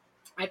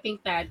 I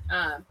think that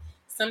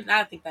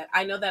I think that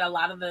I know that a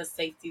lot of the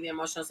safety, the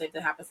emotional safety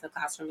that happens in the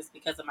classroom is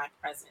because of my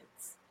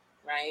presence,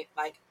 right?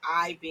 Like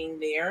I being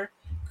there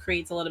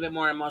creates a little bit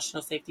more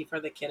emotional safety for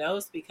the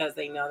kiddos because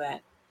they know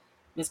that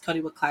Miss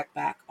Cody would clap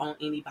back on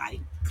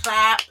anybody.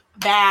 Clap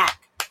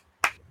back.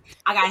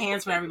 I got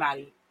hands for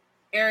everybody.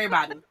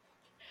 Everybody.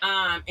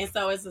 And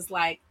so it's just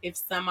like if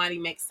somebody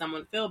makes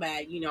someone feel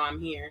bad, you know,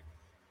 I'm here,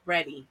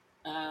 ready.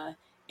 Uh,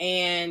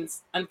 and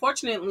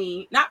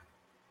unfortunately, not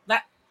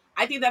that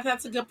I think that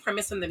that's a good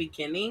premise in the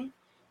beginning,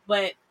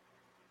 but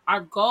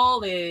our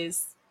goal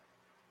is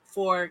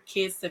for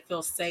kids to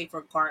feel safe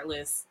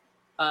regardless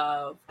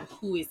of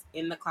who is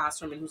in the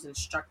classroom and who's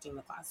instructing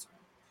the classroom.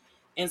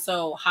 And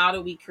so, how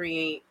do we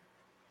create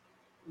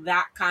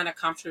that kind of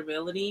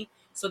comfortability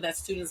so that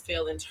students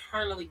feel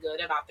internally good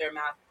about their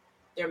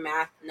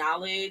math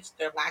knowledge,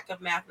 their lack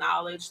of math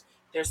knowledge,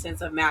 their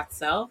sense of math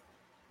self,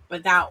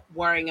 without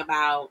worrying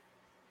about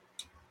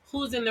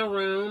who's in the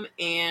room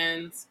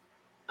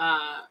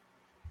uh,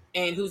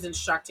 and who's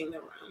instructing the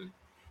room.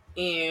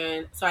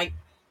 And so,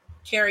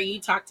 Carrie, you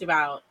talked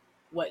about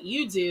what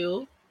you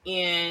do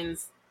and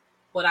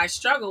what I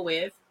struggle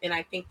with, and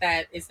I think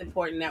that it's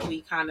important that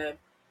we kind of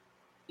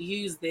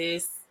use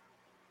this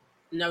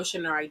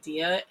notion or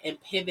idea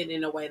and pivot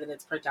in a way that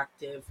it's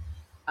productive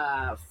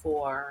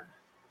for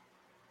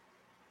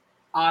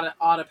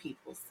all the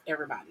peoples,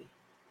 everybody.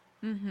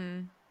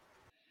 Mhm.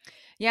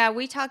 Yeah,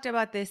 we talked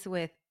about this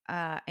with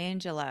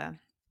Angela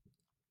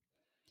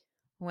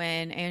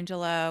when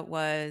Angela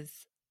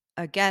was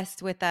a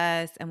guest with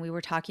us, and we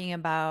were talking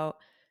about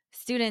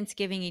students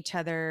giving each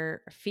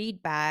other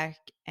feedback.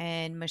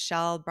 And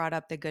Michelle brought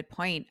up the good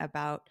point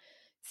about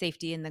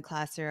safety in the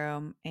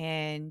classroom.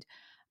 And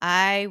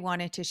I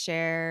wanted to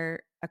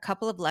share a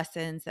couple of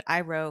lessons that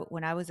I wrote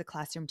when I was a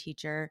classroom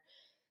teacher.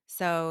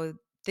 So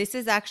this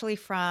is actually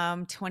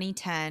from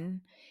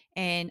 2010,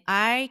 and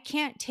I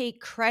can't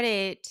take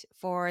credit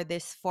for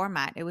this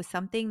format. It was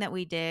something that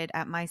we did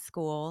at my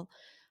school.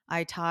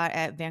 I taught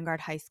at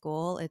Vanguard High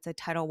School. It's a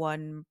Title I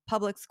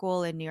public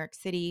school in New York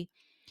City.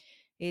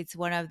 It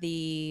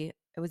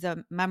was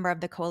a member of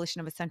the Coalition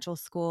of Essential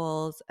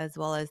Schools as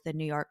well as the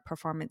New York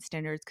Performance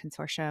Standards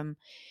Consortium.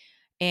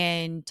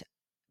 And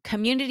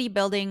community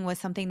building was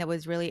something that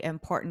was really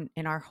important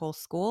in our whole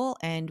school.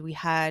 And we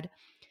had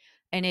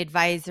an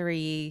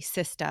advisory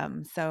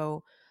system.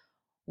 So,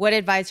 what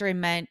advisory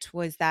meant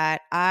was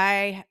that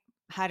I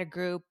had a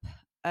group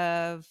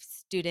of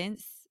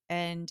students.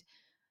 And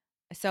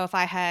so, if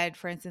I had,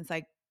 for instance,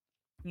 like,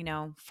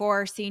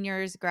 four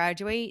seniors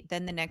graduate,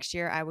 then the next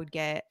year I would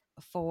get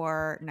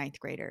four ninth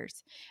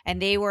graders.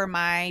 And they were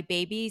my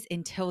babies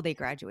until they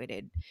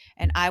graduated.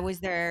 And I was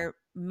their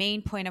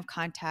main point of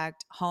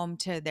contact home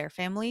to their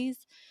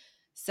families.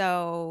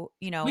 So,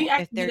 We if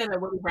actually do they're, that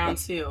at Willie Brown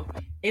too.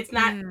 It's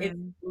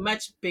mm,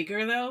 much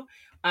bigger though.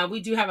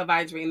 We do have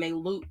advisory, and they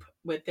loop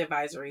with the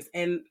advisories,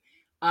 and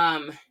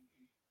um,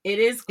 it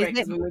is is great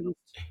it because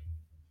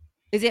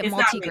is it it's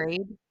not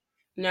multi-grade?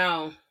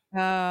 no,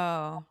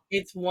 Oh.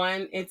 it's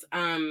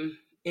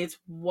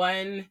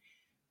one,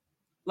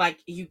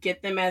 like you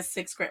get them as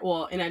sixth grade.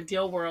 Well, in a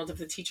ideal world, if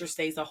the teacher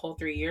stays the whole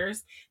 3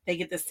 years, they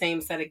get the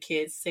same set of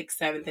kids, sixth,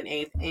 seventh, and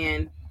eighth,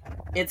 and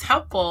it's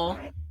helpful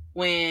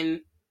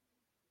when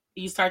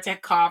you start to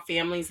call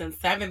families in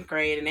seventh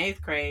grade and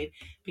eighth grade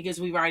because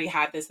we've already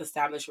had this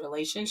established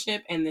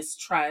relationship and this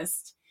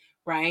trust,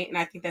 right? And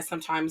I think that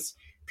sometimes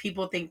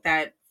people think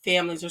that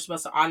families are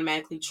supposed to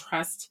automatically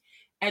trust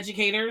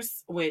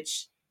educators,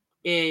 which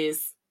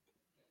is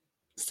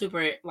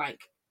super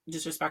like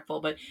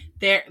disrespectful, but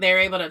they're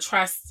able to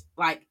trust,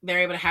 like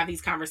they're able to have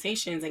these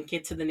conversations and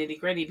get to the nitty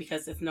gritty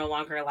because it's no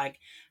longer like,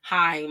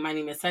 hi, my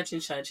name is such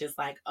and such. It's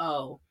like,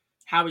 oh,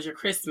 how was your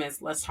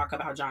Christmas? Let's talk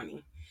about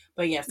Johnny.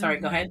 But yeah, sorry,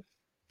 go Mhm. ahead.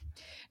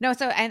 No,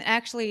 so and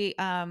actually,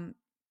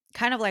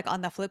 kind of like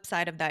on the flip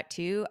side of that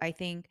too, I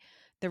think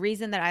the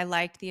reason that I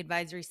liked the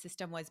advisory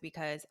system was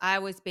because I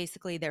was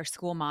basically their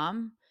school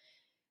mom.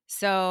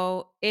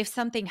 So if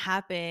something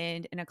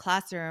happened in a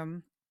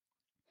classroom,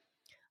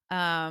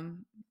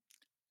 um,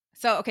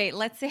 so okay,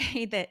 let's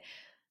say that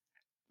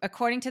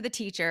according to the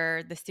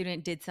teacher, the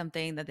student did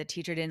something that the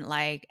teacher didn't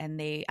like and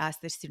they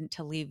asked the student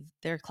to leave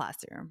their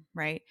classroom,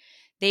 right?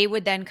 They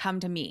would then come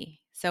to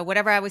me. So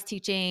whatever I was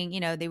teaching,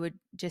 they would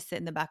just sit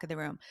in the back of the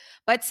room.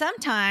 But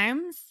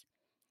sometimes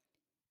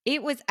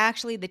it was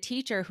actually the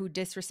teacher who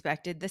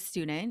disrespected the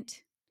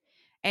student.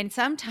 And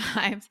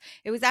sometimes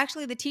it was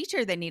actually the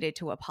teacher that needed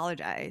to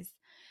apologize.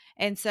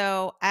 And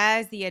so,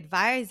 as the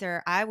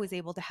advisor, I was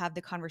able to have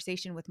the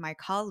conversation with my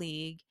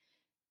colleague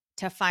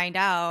to find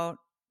out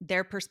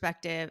their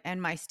perspective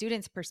and my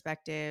students'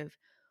 perspective.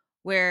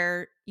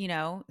 Where,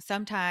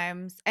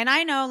 sometimes, and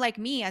I know like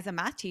me as a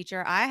math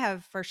teacher, I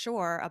have for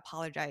sure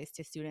apologized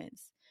to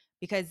students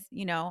because,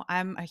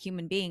 I'm a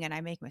human being and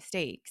I make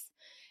mistakes.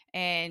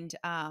 And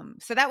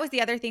so that was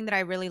the other thing that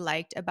I really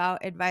liked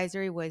about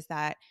advisory, was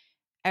that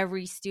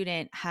every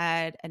student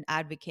had an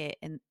advocate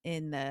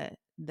in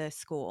the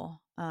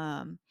school.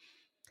 And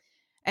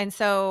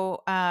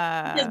so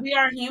Because we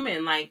are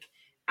human. Like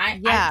I I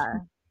yeah.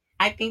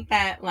 I think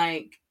that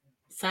like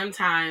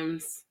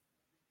sometimes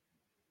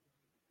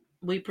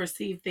we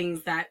perceive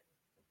things that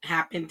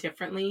happen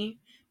differently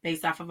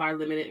based off of our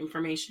limited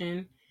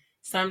information.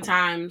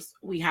 Sometimes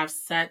we have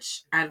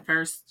such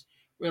adverse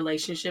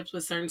relationships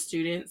with certain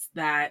students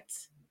that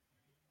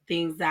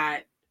things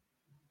that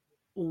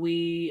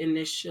we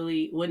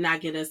initially would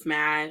not get us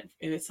mad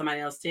if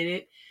somebody else did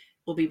it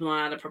will be blown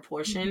out of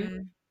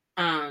proportion.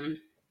 Mhm.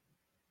 Um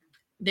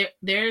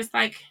there's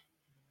like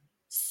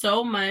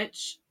so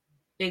much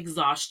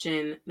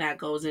exhaustion that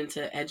goes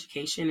into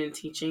education and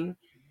teaching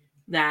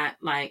that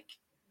like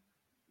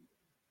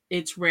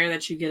it's rare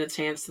that you get a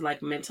chance to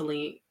like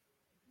mentally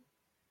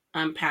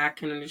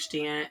unpack and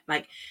understand,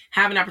 like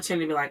have an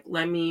opportunity to be like,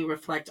 let me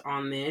reflect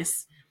on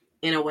this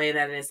in a way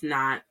that is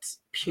not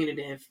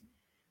punitive,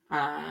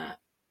 uh,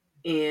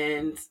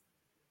 and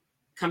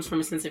comes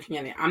from a sense of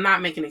humanity. I'm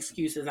not making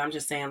excuses. I'm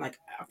just saying like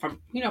from,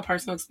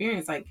 personal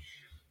experience, like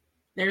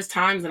there's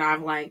times that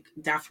I've like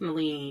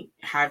definitely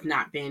have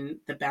not been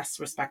the best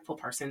respectful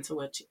person to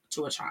a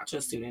child, to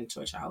a student,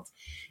 to a child.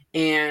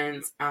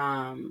 And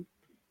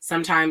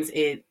sometimes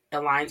it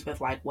aligns with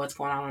like what's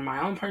going on in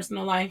my own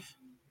personal life.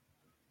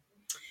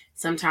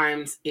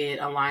 Sometimes it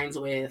aligns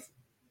with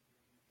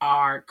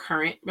our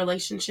current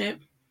relationship.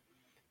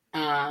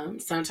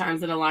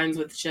 Sometimes it aligns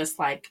with just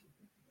like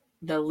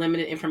the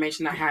limited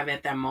information I have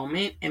at that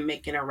moment and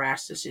making a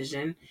rash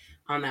decision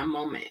on that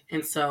moment.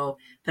 And so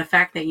the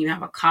fact that you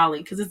have a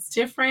colleague, because it's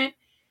different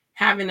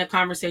having a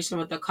conversation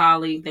with a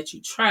colleague that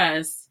you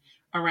trust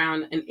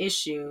around an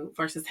issue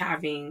versus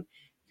having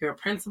your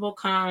principal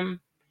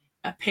come,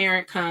 a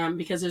parent come,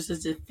 because there's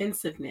this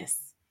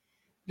defensiveness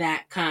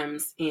that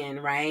comes in,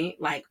 right?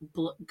 Like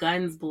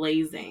guns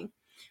blazing.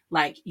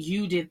 Like,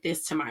 you did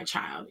this to my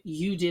child.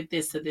 You did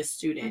this to this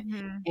student.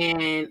 Mhm.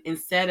 And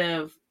instead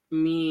of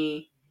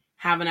me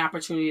have an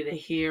opportunity to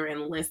hear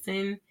and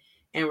listen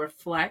and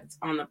reflect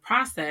on the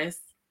process,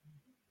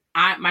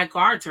 my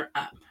guards are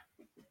up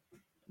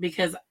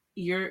because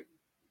you're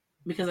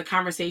because the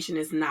conversation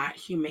is not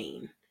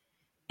humane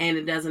and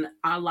it doesn't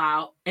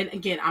allow. And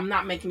again, I'm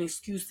not making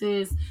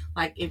excuses.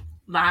 Like, if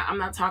I'm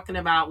not talking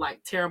about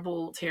like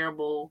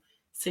terrible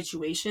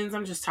situations,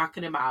 I'm just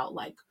talking about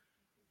like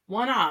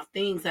one-off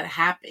things that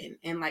happen,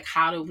 and like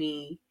how do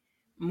we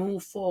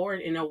move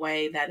forward in a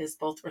way that is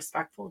both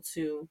respectful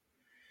to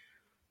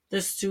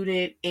the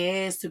student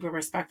and super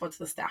respectful to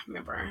the staff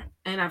member.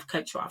 And I've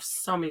cut you off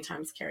so many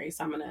times, Carrie,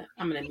 so I'm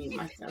gonna mute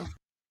myself.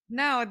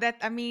 No,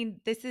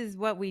 this is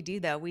what we do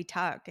though. We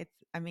talk. It's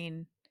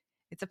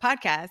a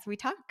podcast. We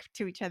talk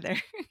to each other.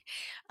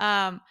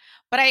 um,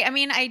 but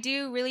I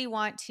do really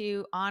want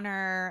to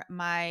honor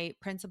my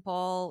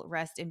principal,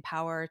 rest in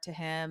power to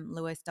him,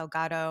 Luis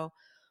Delgado,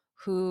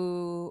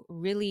 who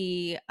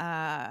really,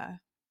 dang,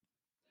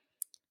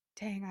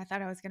 I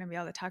thought I was going to be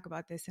able to talk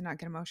about this and not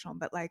get emotional,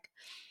 but like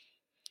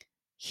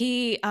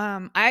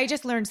I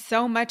just learned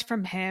so much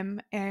from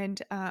him,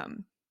 and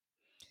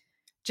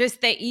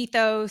just the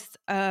ethos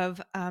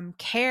of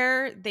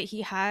care that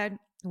he had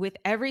with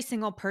every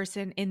single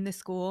person in the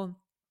school.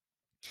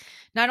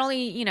 Not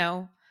only,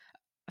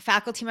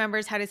 faculty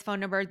members had his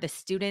phone number, the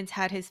students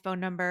had his phone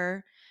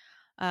number.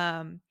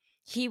 Um,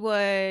 he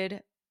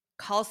would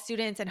call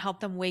students and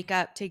help them wake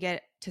up to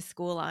get to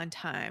school on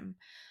time.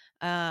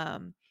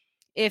 Um,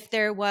 if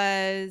there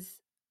was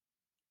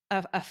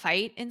a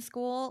fight in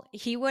school,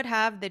 he would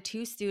have the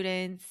two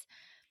students,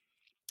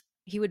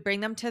 he would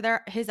bring them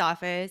to his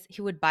office,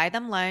 he would buy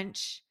them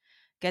lunch,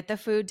 get the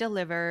food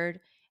delivered,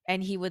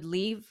 and he would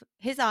leave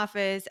his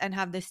office and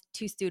have the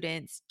two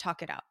students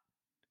talk it out.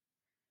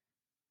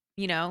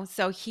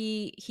 So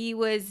he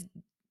was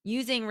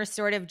using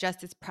restorative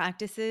justice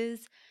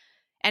practices.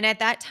 And at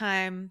that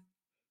time,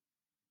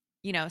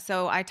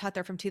 so I taught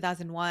there from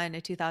 2001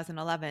 to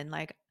 2011.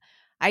 Like,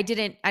 I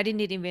didn't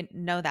even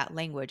know that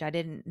language. I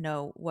didn't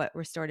know what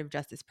restorative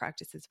justice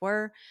practices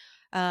were.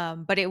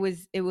 But it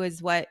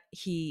was what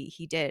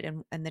he did,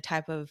 and the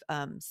type of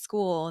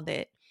school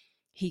that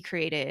he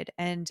created.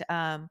 And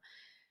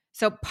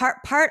so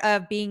part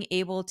of being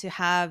able to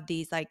have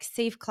these like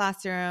safe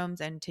classrooms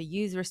and to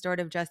use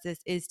restorative justice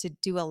is to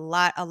do a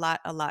lot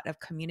of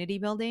community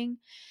building.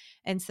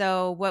 And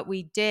so what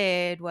we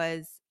did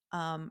was,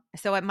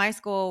 so at my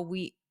school,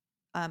 we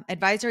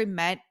advisory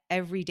met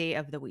every day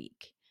of the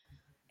week.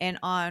 And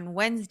on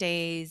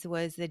Wednesdays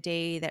was the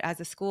day that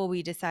as a school,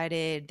 we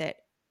decided that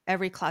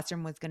every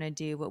classroom was going to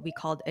do what we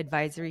called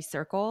advisory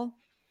circle.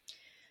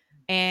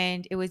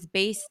 And it was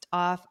based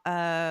off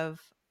of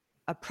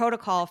a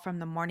protocol from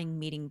the morning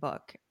meeting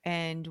book.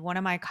 And one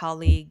of my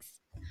colleagues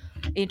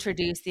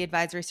introduced the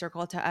advisory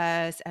circle to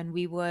us, and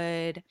we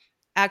would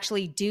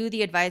actually do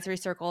the advisory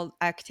circle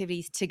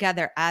activities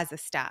together as a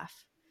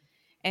staff.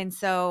 And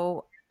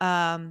so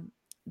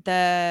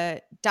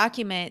the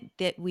document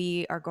that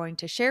we are going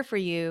to share for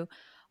you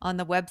on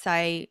the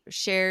website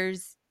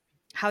shares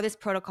how this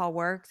protocol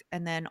works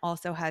and then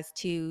also has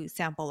 2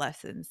 sample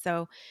lessons.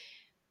 So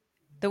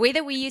the way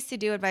that we used to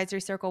do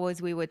advisory circle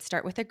was we would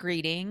start with a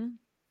greeting.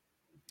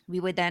 We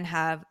would then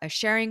have a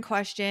sharing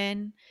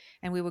question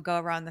and we would go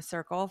around the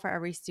circle for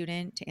every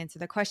student to answer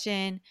the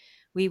question.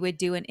 We would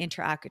do an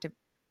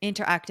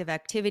interactive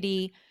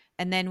activity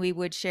and then we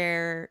would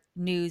share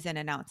news and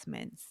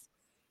announcements.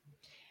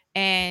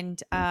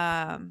 And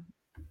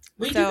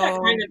We do that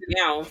kind so of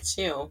now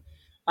too.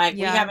 Like we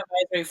yeah. have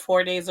advisory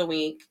 4 days a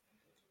week,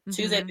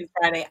 Tuesday Mhm. through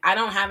Friday. I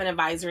don't have an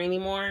advisory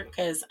anymore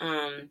because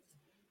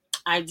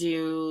I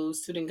do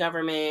student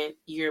government,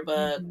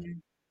 yearbook,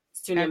 Mhm.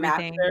 student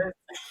Everything. ambassador.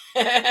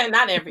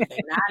 Not everything,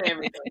 not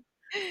everything.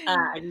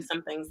 I do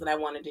some things that I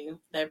want to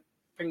do that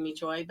bring me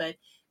joy, but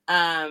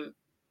um,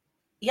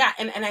 yeah,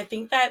 and I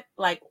think that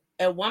like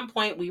at one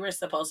point we were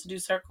supposed to do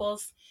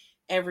circles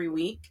every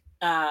week.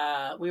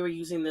 We were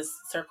using this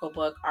circle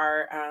book.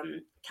 Our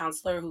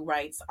counselor who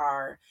writes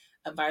our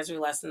advisory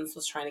lessons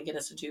was trying to get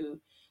us to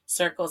do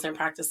circles and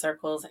practice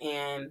circles,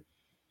 and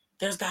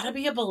there's got to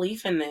be a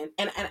belief in it.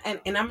 And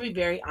I'm gonna be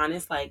very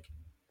honest. Like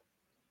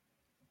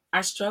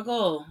I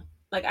struggle.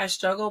 Like I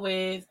struggle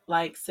with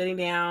like sitting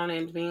down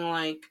and being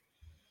like,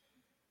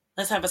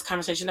 let's have this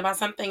conversation about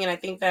something. And I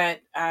think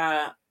that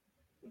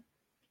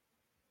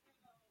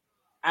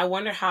I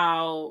wonder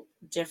how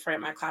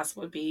different my class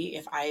would be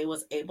if I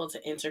was able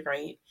to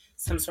integrate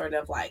some sort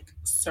of like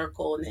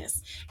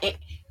circleness. It,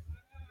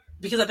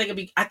 because I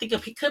think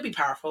it could be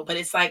powerful, but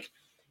it's like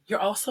you're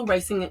also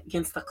racing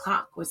against the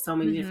clock with so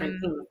many different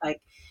Mhm. things.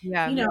 Like,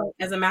 Yeah.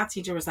 as a math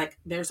teacher was like,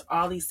 there's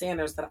all these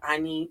standards that I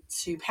need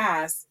to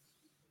pass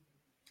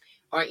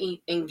or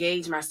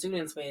engage my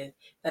students with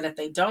that if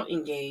they don't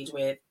engage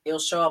with, it'll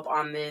show up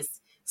on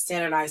this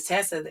standardized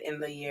test at the end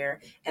of the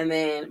year. And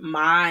then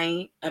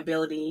my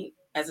ability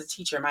as a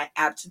teacher, my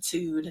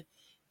aptitude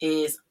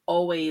is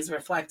always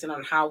reflected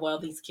on how well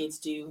these kids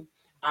do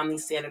on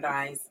these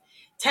standardized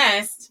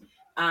tests.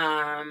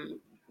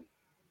 Um,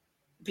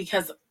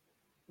 because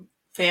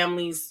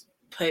families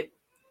put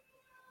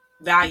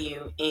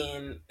value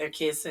in their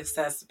kids'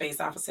 success based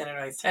off of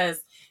standardized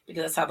tests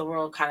because that's how the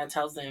world kind of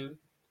tells them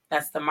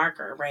that's the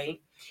marker,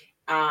 right?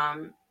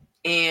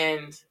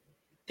 And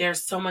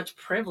there's so much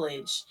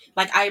privilege.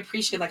 Like I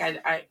appreciate, like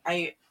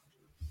I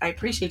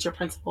appreciate your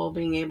principal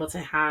being able to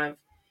have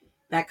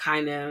that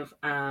kind of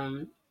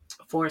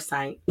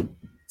foresight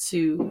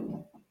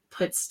to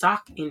put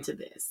stock into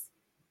this.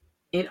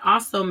 It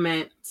also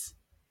meant,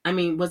 I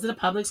mean, was it a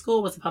public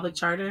school? Was it a public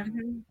charter?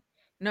 Mhm.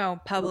 No,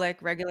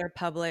 regular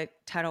public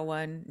Title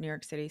I New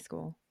York City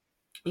school.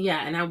 Yeah,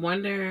 and I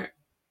wonder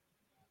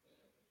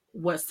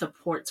what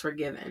supports were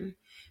given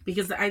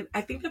because I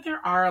think that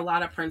there are a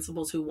lot of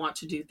principals who want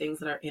to do things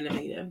that are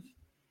innovative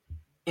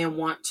and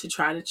want to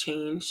try to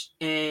change,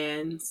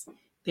 and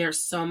there are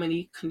so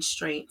many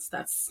constraints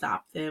that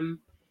stop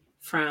them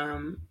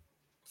from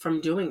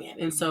doing it.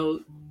 And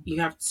so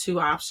you have 2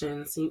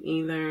 options: you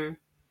either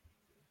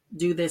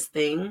do this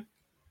thing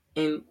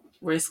and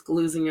risk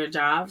losing your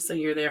job so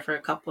you're there for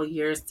a couple of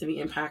years to be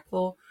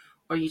impactful,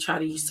 or you try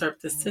to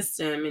usurp the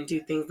system and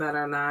do things that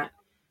are not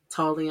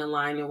totally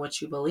aligned with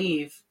what you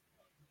believe,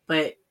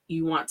 but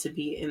you want to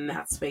be in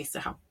that space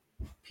to help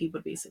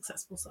people be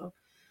successful. So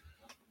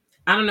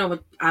I don't know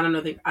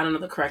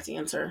the correct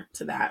answer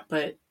to that,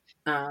 but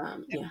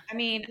yeah. I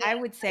mean, I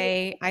would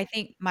say I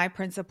think my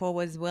principal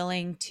was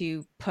willing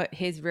to put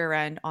his rear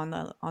end on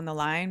the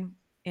line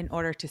in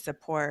order to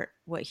support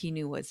what he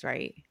knew was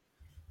right.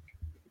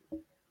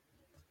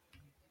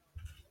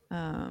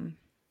 Um,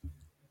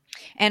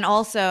 and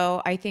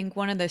also, I think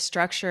one of the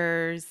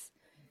structures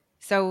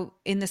so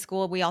in the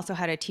school, we also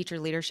had a teacher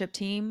leadership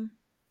team.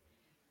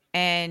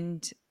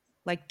 And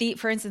like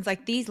for instance,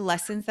 like these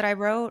lessons that I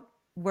wrote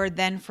were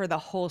then for the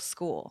whole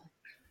school.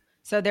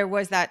 So there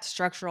was that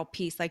structural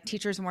piece. Like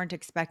teachers weren't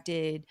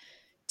expected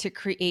to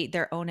create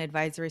their own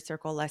advisory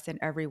circle lesson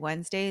every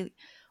Wednesday.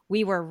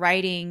 We were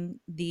writing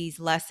these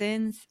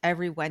lessons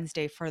every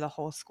Wednesday for the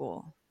whole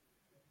school.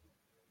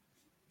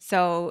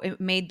 So it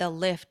made the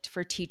lift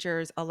for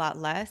teachers a lot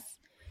less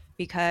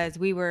because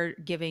we were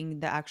giving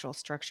the actual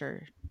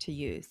structure to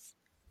use.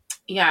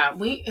 Yeah,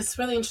 we it's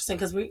really interesting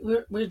because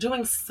we're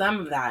doing some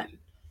of that.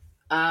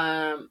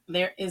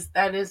 There is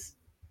that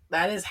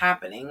is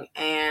happening,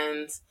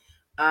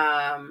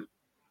 um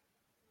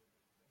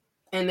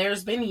and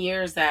there's been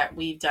years that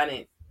we've done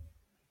it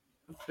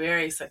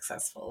very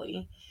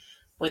successfully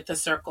with the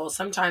circles.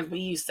 Sometimes we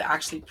used to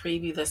actually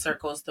preview the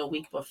circles the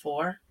week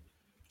before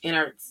in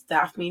our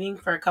staff meeting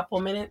for a couple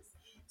minutes,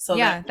 so that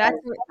Yeah,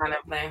 kind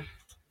of thing.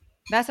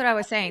 that's what I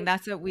was saying.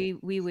 That's what we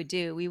would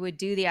do. We would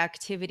do the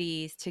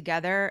activities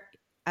together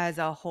as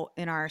a whole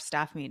in our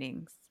staff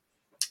meetings.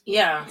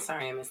 Yeah,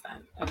 sorry, I missed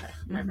that. Okay,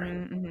 my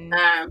brain. Mhm,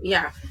 mhm,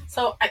 Yeah,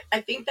 so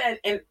I think that,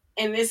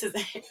 and this is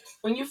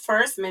when you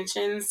first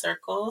mentioned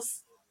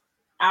circles,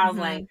 I was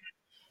like, mhm.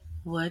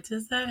 what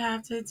does that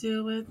have to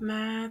do with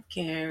math,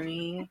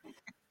 Carrie?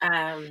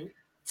 Um,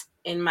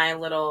 in my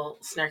little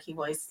snarky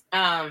voice.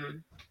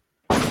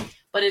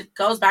 But it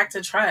goes back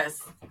to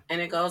trust,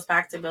 and it goes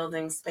back to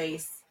building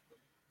space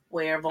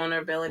where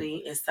vulnerability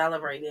is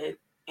celebrated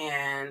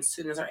and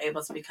students are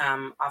able to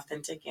become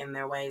authentic in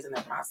their ways and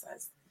their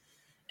process.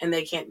 And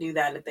they can't do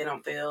that if they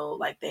don't feel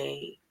like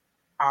they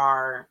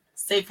are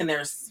safe in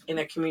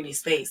their community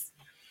space.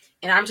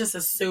 And I'm just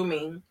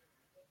assuming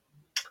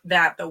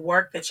that the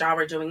work that y'all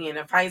were doing in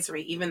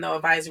advisory, even though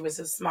advisory was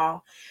a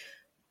small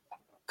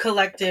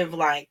collective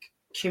like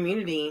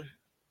community,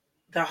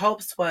 the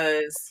hopes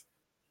was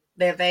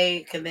that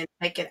they could then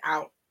take it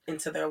out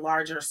into their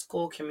larger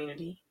school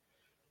community,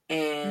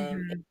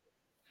 and Mhm.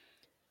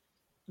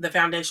 the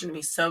foundation to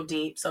be so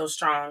deep, so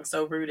strong,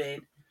 so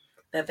rooted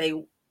that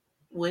they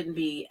wouldn't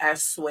be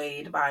as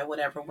swayed by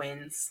whatever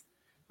winds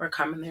were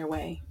coming their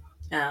way,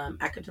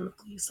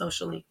 academically,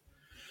 socially,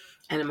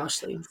 and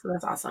emotionally. So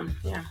that's awesome.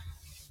 Yeah.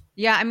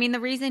 Yeah, I mean, the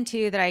reason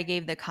too that I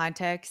gave the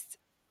context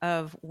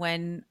of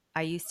when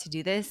I used to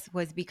do this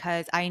was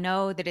because I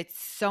know that it's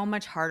so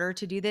much harder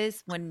to do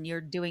this when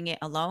you're doing it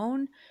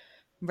alone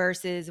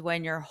versus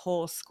when your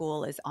whole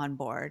school is on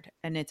board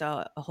and it's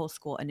a whole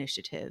school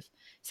initiative.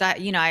 So,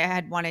 I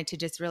had wanted to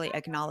just really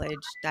acknowledge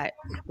that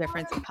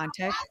difference in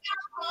context.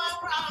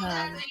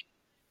 Um,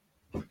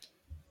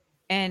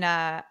 and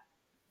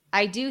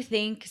I do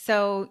think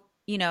so.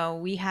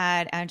 We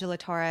had Angela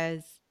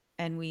Torres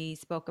and we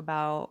spoke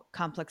about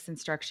complex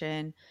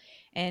instruction.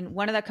 And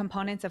one of the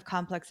components of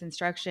complex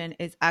instruction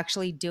is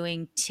actually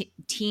doing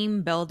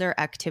team builder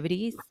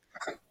activities.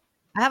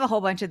 I have a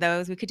whole bunch of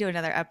those. We could do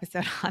another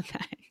episode on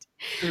that.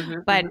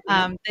 Mm-hmm, But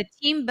mm-hmm. the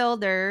team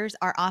builders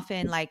are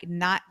often like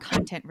not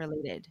content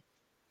related,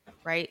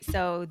 right?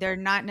 So they're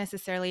not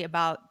necessarily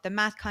about the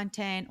math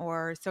content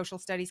or social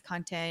studies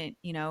content,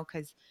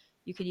 because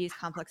you could use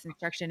complex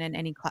instruction in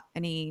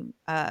any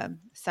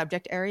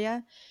subject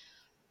area.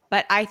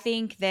 But I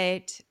think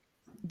that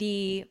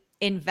the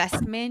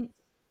investment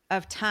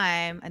of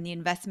time and the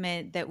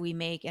investment that we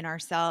make in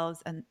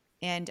ourselves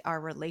and our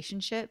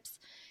relationships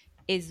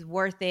is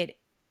worth it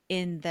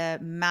in the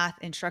math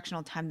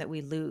instructional time that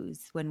we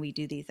lose when we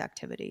do these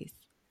activities.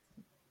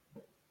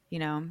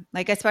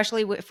 Like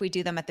especially if we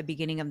do them at the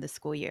beginning of the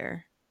school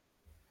year.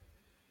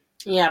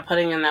 Yeah,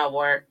 putting in that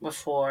work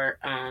before.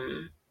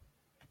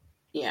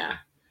 Yeah.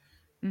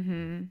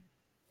 Hmm.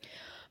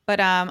 But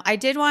I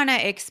did want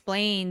to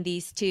explain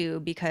these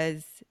two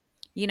because,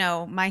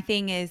 my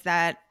thing is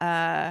that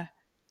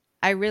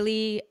I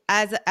really,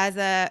 as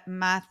a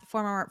math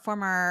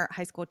former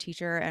high school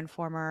teacher and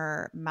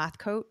former math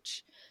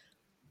coach,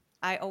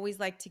 I always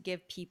like to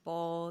give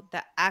people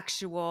the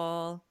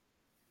actual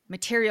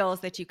materials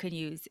that you can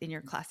use in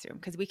your classroom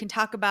because we can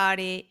talk about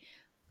it,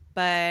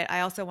 but I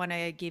also want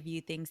to give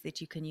you things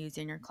that you can use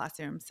in your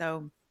classroom.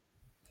 So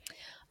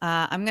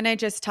I'm going to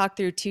just talk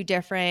through two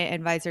different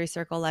advisory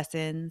circle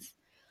lessons,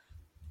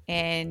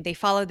 and they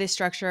follow this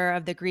structure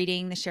of the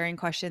greeting, the sharing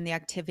question, the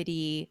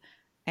activity,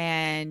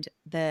 and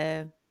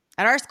at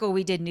our school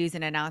we did news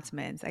and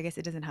announcements. I guess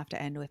it doesn't have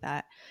to end with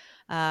that.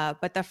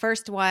 But the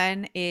first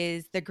one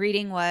is the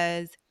greeting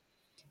was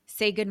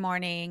say good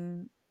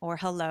morning or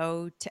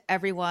hello to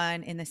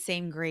everyone in the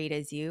same grade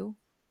as you.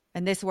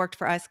 And this worked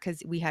for us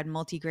because we had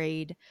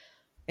multi-grade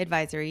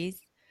advisories.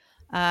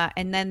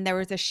 And then there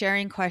was a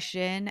sharing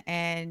question.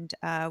 And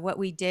what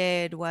we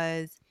did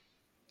was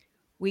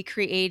we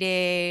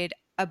created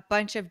a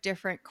bunch of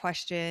different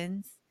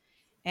questions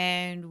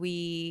and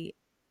we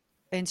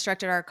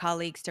instructed our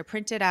colleagues to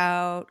print it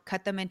out,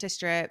 cut them into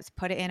strips,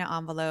 put it in an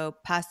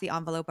envelope, pass the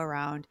envelope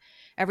around.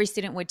 Every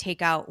student would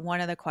take out one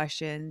of the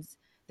questions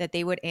that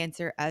they would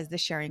answer as the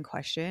sharing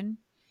question.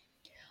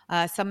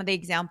 Some of the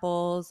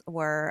examples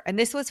were, and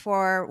this was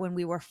for when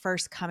we were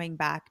first coming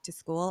back to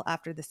school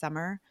after the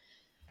summer.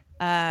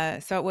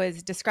 So it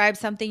was describe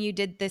something you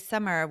did this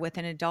summer with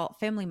an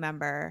adult family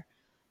member.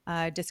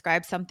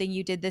 Describe something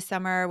you did this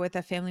summer with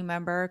a family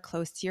member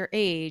close to your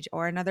age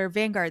or another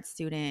Vanguard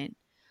student.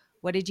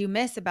 What did you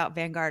miss about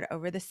Vanguard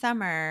over the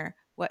summer?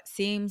 What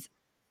seems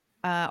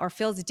or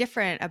feels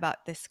different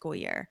about this school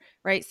year,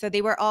 right? So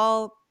they were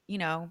all,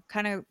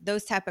 kind of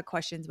those type of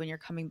questions when you're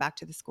coming back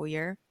to the school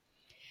year.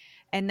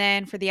 And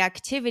then for the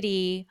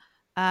activity,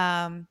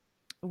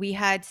 we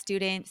had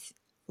students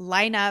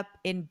line up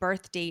in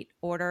birth date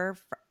order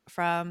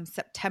from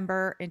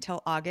September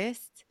until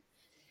August.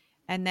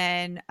 And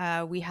then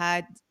we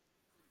had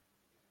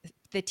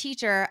the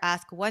teacher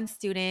ask one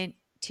student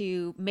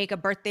to make a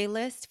birthday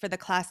list for the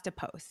class to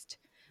post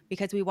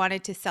because we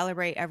wanted to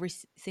celebrate every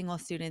single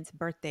student's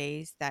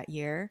birthdays that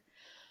year.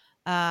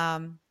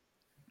 Um,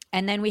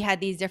 and then we had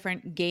these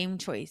different game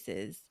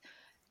choices.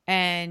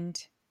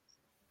 And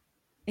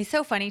it's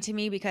so funny to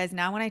me because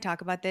now when I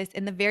talk about this,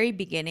 in the very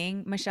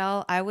beginning,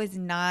 Michelle, I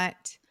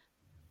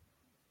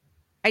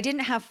didn't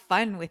have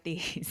fun with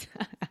these.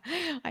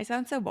 I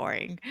sound so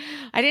boring.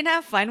 I didn't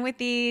have fun with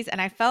these. And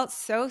I felt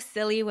so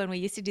silly when we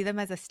used to do them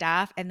as a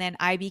staff. And then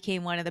I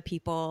became one of the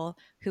people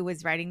who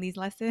was writing these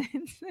lessons.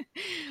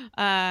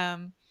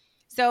 um,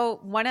 so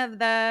one of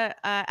the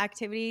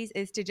activities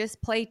is to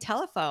just play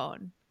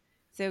telephone.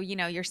 So,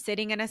 you're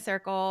sitting in a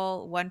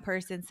circle, one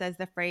person says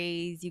the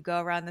phrase, you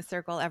go around the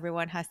circle,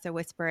 everyone has to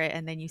whisper it,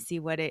 and then you see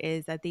what it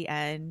is at the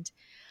end.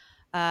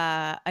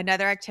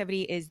 Another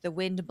activity is the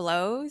wind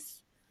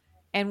blows.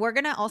 And we're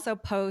going to also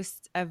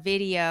post a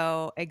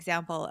video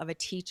example of a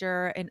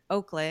teacher in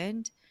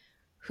Oakland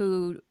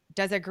who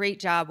does a great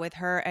job with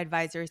her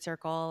advisory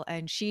circle,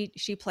 and she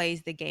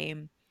plays the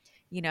game.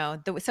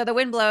 So the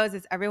wind blows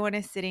is everyone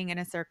is sitting in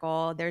a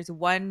circle. There's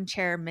one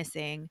chair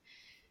missing.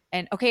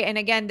 And okay, and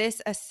again,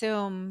 this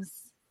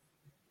assumes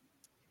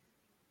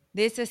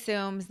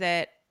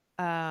that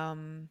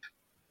um,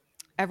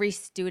 every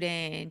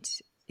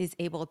student is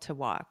able to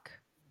walk,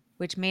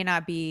 which may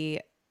not be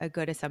a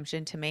good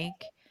assumption to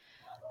make.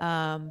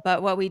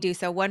 But what we do,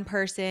 so one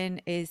person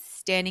is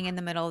standing in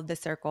the middle of the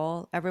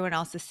circle, everyone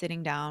else is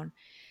sitting down,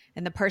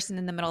 and the person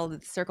in the middle of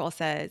the circle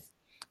says,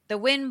 "The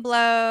wind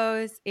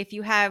blows if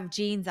you have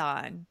jeans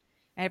on."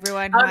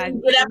 Everyone who Oh, has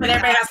then you get up and jeans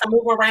everybody on. has to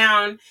move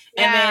around,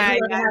 and then Yeah, whoever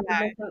yeah, has the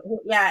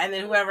yeah. yeah, and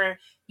then whoever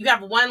you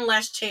have one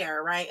less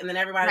chair, right? And then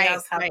everybody Right,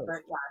 else has right.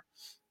 the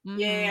Mhm.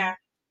 yeah.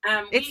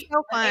 It's We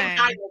so Aim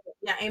High fun. does it.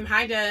 Yeah, Aim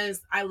High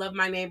does. I love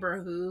my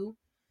neighbor who,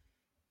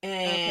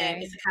 and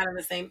Okay. it's kind of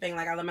the same thing.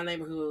 Like I love my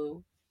neighbor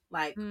who,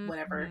 like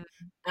whatever.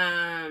 Mhm.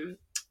 Um,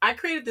 I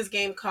created this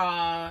game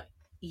called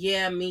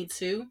Yeah Me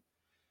Too,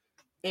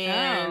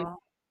 and Oh.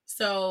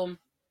 so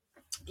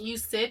you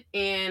sit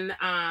in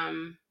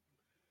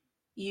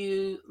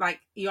you like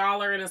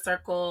y'all are in a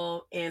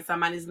circle and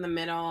somebody's in the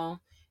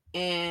middle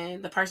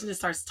and the person just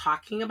starts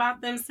talking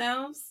about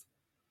themselves,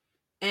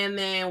 and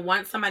then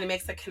once somebody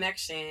makes a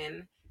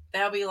connection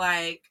they'll be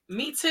like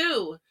me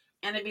too,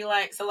 and it'd be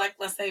like, so like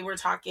let's say we're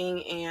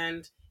talking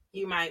and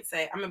you might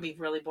say, I'm gonna be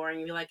really boring,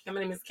 you'd be like, my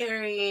name is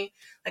Carrie,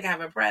 like I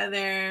have a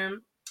brother,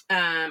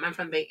 I'm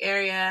from the Bay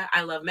Area,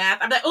 I love math,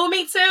 I'm like, oh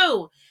me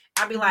too,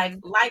 I'll be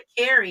Mhm. like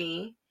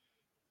Carrie,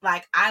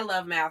 like I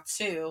love math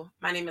too.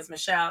 My name is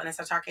Michelle, and I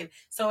start talking.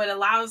 So it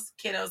allows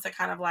kiddos to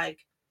kind of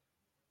like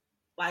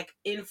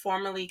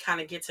informally kind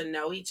of get to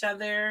know each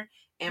other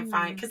and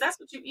find, Mhm. because that's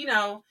what you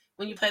know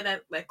when you play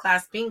that like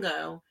class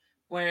bingo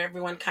where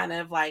everyone kind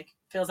of like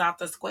fills out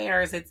the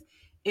squares.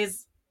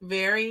 It's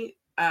very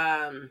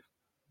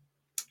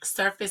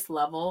surface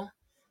level,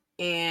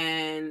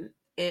 and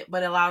it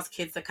but allows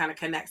kids to kind of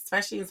connect,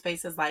 especially in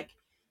spaces like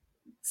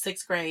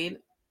sixth grade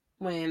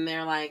when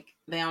they're like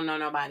they don't know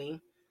nobody,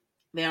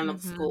 they don't know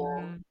the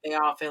school. Mhm. They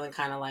all feeling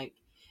kind of like,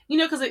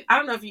 because I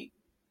don't know if you,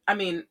 I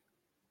mean,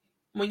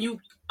 when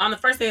you, on the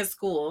first day of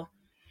school,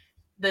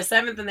 the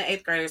seventh and the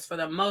eighth graders, for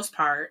the most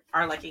part,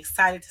 are like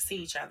excited to see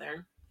each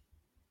other.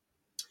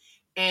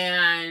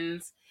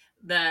 And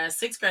the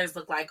sixth graders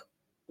look like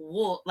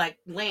like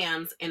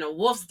lambs in a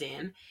wolf's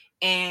den.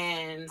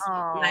 And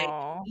like,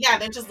 Oh. yeah,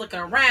 they're just looking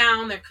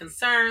around. They're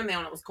concerned. They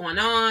don't know what's going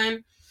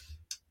on.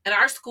 At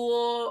our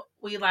school,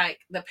 we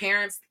like the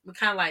parents, we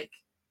kind of like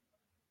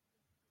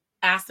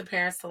ask the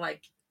parents to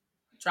like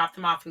drop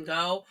them off and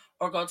go,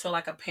 or go to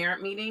like a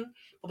parent meeting,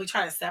 but we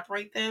try to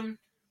separate them.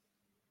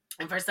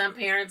 And for some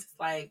parents it's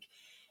like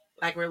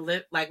we're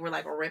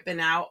like ripping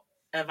out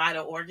a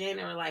vital organ,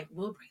 and we're like,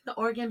 we'll bring the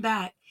organ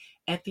back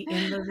at the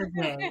end of the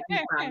day, we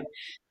promise.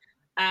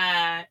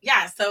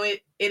 Yeah, so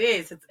it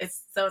is,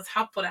 it's so it's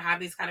helpful to have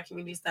these kind of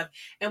community stuff,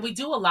 and we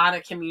do a lot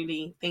of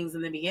community things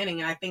in the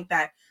beginning, and I think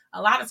that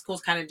a lot of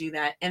schools kind of do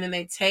that, and then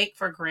they take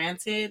for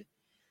granted,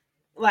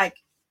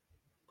 like,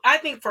 I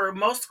think for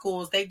most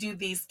schools they do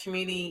these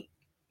community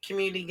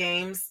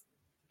games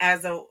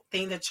as a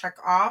thing to check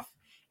off,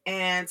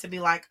 and to be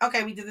like,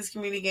 okay, we did this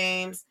community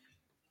games,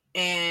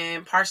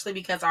 and partially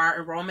because our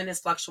enrollment is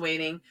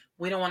fluctuating,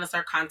 we don't want to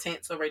start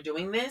content, so we're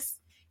doing this,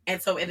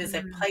 and so it is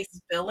a Mhm.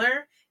 place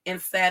filler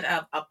instead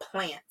of a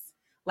plant.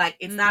 Like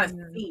it's not a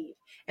Mhm. seed,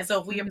 and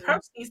so if we Mhm.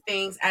 approach these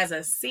things as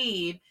a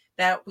seed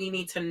that we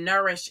need to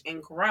nourish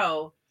and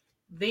grow,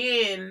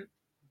 then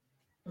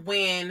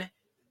when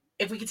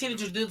if we continue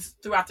to do this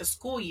throughout the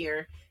school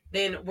year,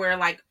 then we're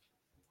like,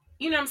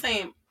 what I'm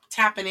saying,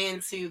 tapping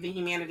into the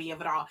humanity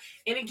of it all.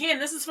 And again,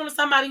 this is from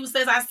somebody who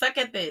says I suck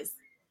at this.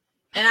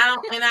 And I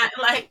don't and I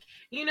like,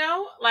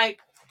 like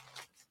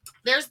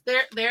there's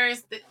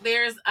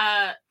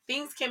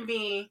things can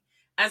be,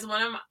 as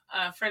one of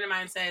a friend of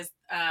mine says,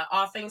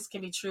 all things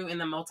can be true in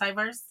the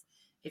multiverse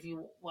if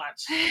you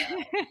watch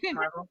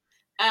Marvel.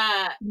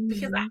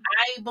 Because Mhm.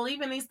 I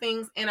believe in these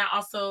things, and I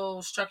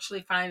also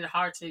structurally find it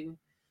hard to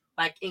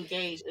like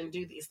engage and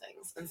do these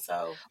things. And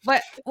so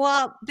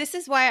Well, this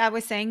is why I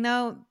was saying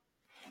though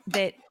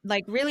that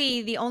like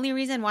really the only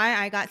reason why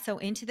I got so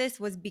into this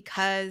was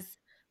because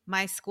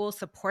my school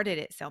supported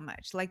it so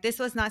much. Like this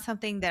was not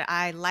something that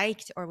I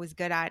liked or was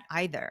good at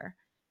either.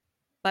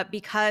 But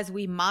because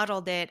we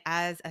modeled it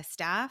as a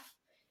staff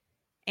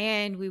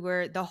and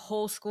the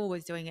whole school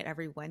was doing it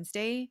every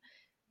Wednesday,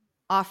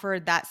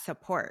 offered that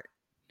support.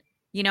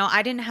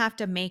 I didn't have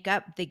to make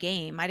up the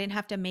game. I didn't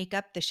have to make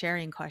up the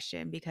sharing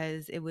question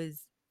because it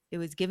was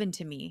given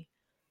to me.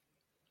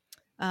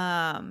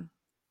 Um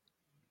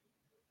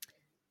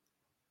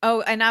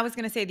Oh, and I was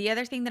going to say the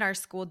other thing that our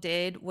school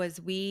did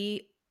was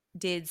we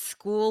did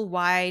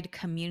school-wide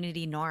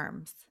community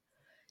norms.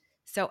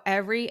 So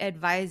every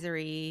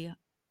advisory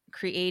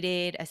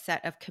created a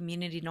set of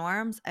community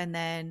norms, and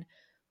then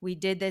we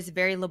did this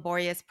very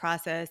laborious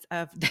process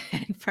of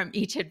from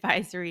each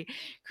advisory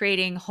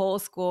creating whole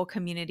school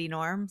community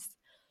norms.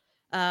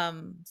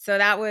 So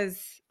that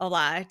was a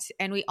lot.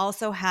 And we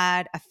also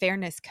had a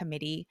fairness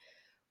committee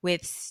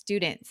with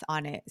students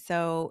on it.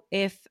 So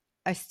if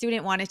a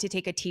student wanted to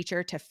take a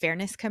teacher to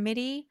fairness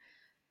committee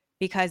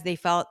because they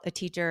felt a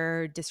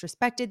teacher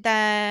disrespected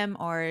them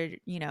or,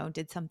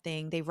 did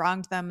something, they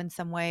wronged them in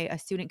some way, a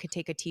student could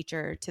take a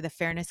teacher to the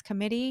fairness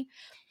committee,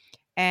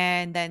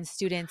 and then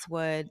students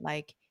would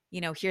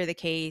hear the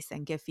case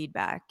and give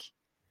feedback.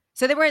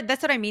 So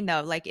that's what I mean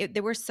though.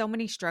 There were so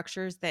many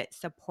structures that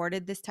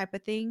supported this type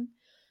of thing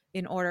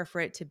in order for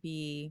it to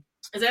be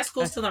Is that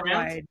school a still around?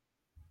 school-wide.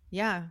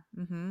 Yeah.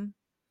 Mm-hmm.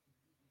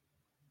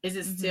 Is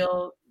it Mm-hmm.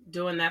 still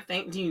doing that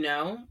thing? Do you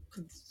know?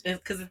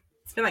 Because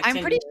it's been like I'm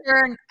 10 pretty years.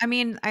 sure. I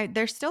mean,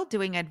 they're still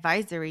doing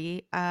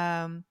advisory.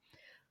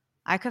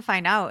 I could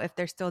find out if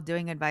they're still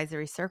doing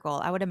advisory circle.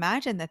 I would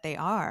imagine that they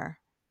are.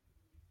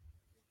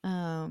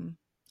 Um,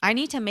 I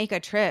need to make a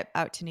trip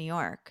out to New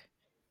York.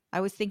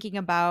 I was thinking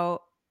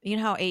about,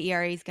 how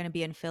AERA is going to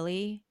be in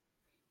Philly.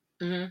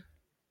 Mm-hmm.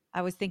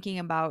 I was thinking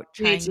about Which,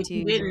 trying if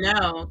you didn't to.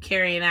 know,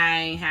 Carrie and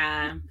I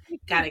have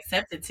got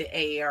accepted to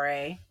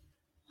AERA.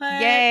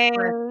 What?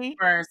 Yay!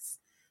 For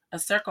a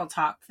circle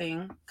talk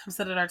thing. Come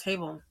sit at our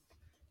table.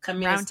 Come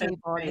meet us face to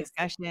Roundtable face.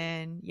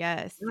 discussion.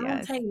 Yes, Round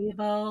yes.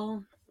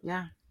 table.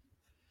 Yeah.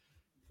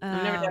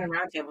 I've never done a Um,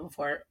 round table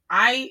before.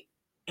 I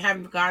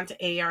have gone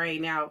to ARA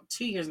now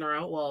 2 years in a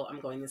row. Well, I'm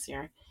going this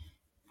year.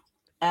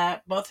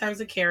 Both times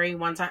with Carrie,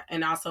 one time,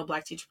 and also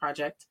Black Teacher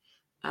Project,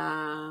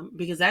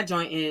 because that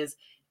joint is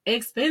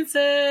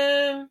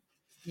expensive.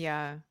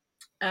 yeah,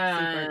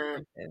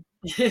 super Uh,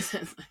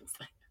 expensive.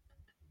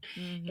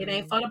 it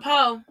ain't Hmm. for the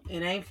po.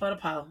 It ain't for the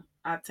po.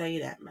 I'll tell you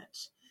that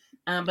much.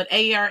 But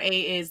AERA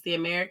is the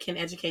American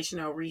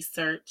Educational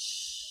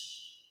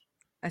Research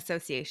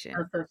Association.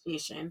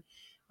 Association,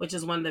 which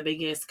is one of the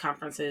biggest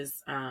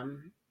conferences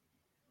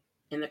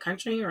in the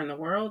country or in the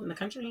world, in the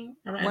country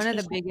around One of the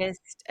education.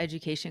 biggest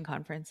education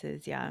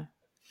conferences. Yeah.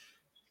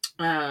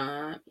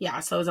 Yeah,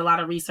 so there's a lot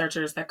of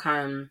researchers that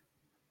come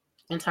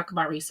and talk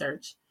about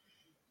research.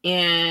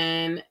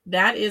 And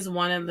that is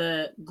one of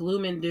the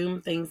gloom and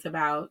doom things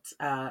about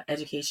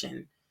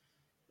education.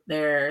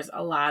 There's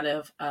a lot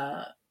of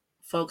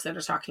folks that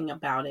are talking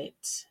about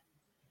it.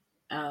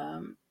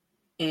 Um,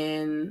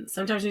 and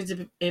sometimes you need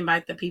to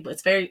invite the people.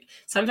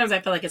 Sometimes I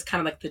feel like it's kind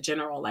of like the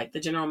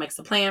general makes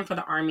a plan for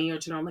the army, or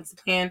general makes a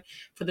plan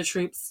for the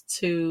troops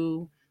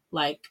to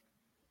like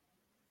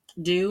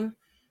do,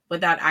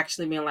 without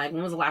actually being like,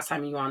 when was the last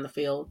time you were on the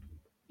field?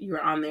 You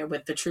were on there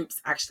with the troops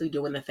actually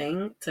doing the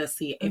thing to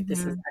see if this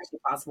is Mhm. actually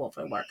possible, if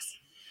it works.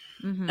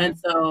 And Mhm.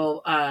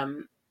 so,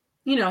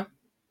 you know,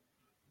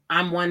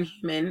 I'm one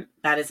human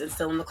that isn't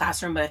still in the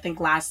classroom, but I think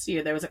last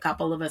year there was a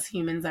couple of us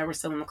humans that were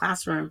still in the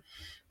classroom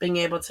being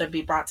able to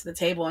be brought to the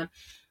table.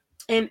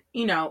 And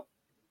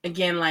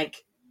again,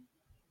 like,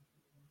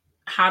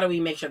 how do we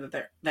make sure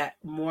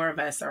that more of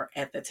us are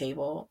at the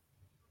table?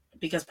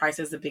 Because price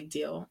is a big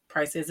deal.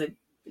 Price is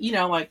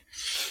like,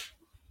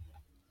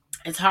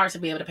 it's hard to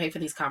be able to pay for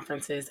these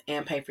conferences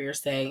and pay for your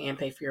stay and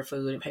pay for your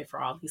food and pay for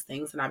all these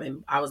things.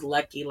 And I was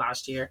lucky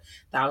last year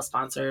that I was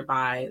sponsored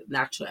by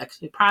National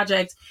Equity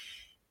Project,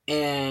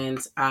 and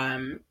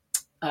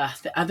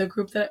the other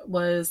group that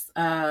was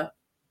oh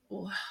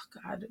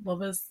God, what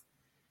was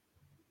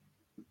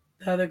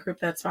the other group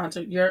that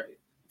sponsored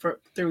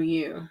through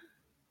you?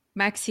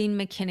 Maxine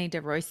McKinney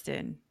de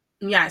Royston.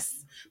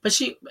 Yes, but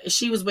she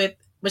was with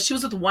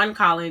one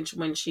college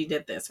when she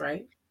did this,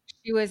 right?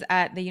 She was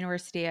at the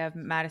University of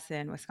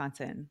Madison,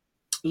 Wisconsin.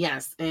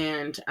 Yes,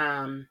 and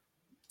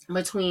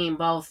between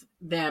both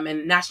them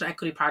and National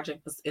Equity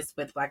Project is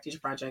with Black Teacher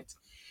Project,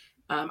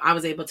 I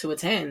was able to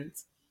attend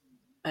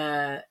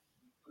uh,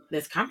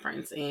 this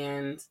conference,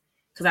 and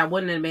because I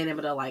wouldn't have been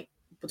able to, like,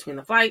 between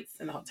the flights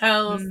and the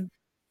hotels, Mm.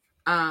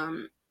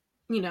 um,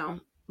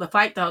 the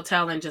flight, the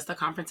hotel, and just the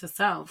conference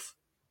itself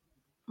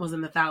was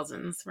in the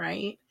thousands,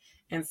 right?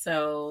 And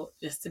so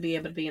just to be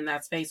able to be in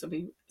that space would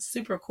be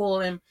super cool,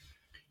 and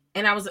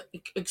I was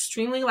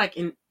extremely like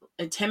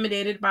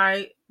intimidated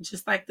by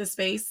just like the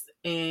space.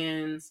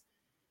 And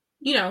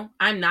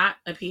I'm not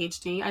a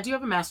PhD. I do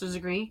have a master's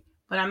degree,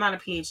 but I'm not a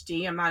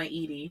PhD. I'm not an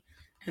ED.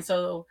 And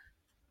so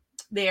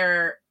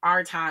there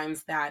are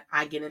times that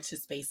I get into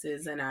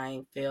spaces and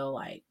I feel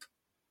like,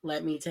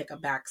 let me take a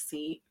back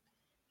seat.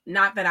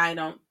 Not that I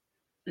don't,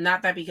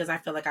 not that because I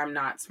feel like I'm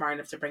not smart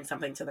enough to bring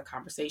something to the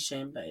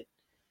conversation, but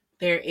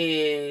there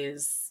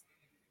is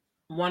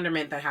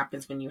wonderment that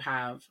happens when you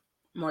have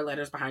more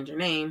letters behind your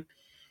name.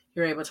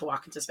 You're able to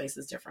walk into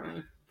spaces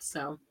differently.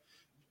 So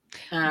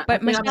I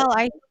But think I'm.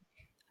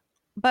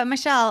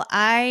 Michelle,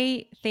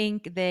 I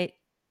think that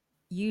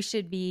you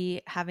should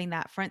be having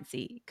that front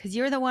seat because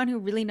you're the one who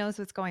really knows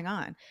what's going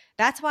on.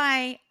 That's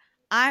why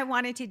I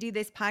wanted to do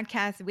this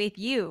podcast with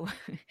you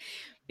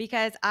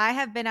because I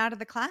have been out of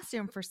the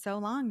classroom for so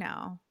long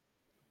now.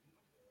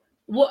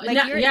 Well,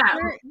 Like yeah,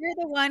 you're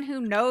the one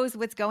who knows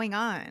what's going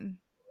on.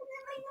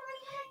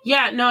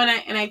 yeah, no,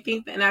 and I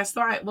think, and that's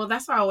why. Well,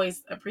 that's what I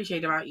always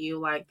appreciate about you,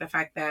 like the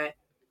fact that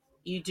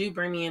you do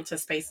bring me into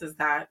spaces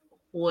that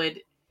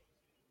would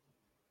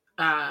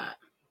uh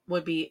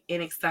would be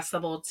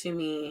inaccessible to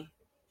me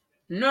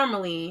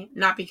normally,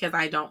 not because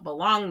I don't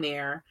belong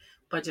there,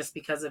 but just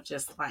because of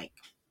just like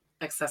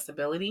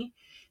accessibility.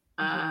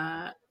 Mhm.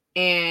 Uh,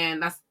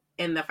 and that's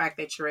and the fact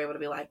that you're able to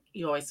be like,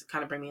 you always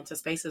kind of bring me into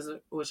spaces,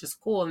 which is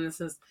cool. And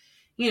this is,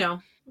 you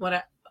know,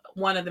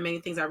 one of the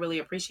main things I really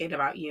appreciate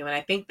about you. And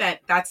I think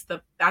that that's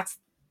the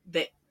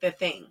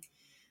thing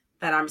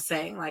that I'm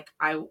saying. Like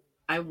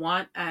I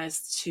want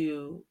us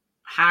to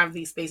have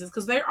these spaces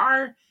because there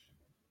are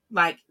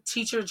like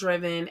teacher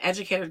driven,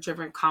 educator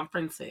driven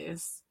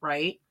conferences,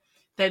 right?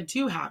 That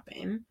do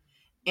happen.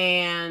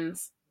 And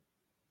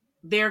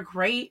they're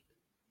great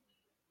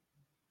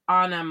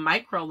on a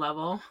micro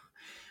level,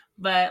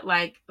 but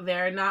like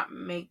they're not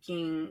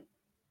making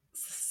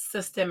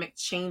systemic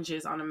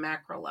changes on a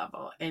macro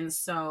level. And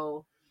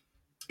so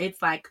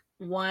it's like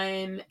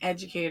one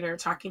educator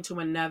talking to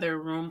another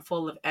room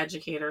full of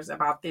educators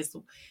about this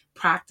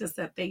practice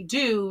that they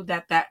do,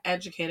 that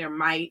educator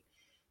might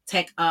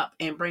take up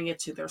and bring it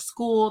to their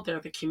school, the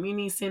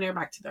community center,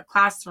 back to their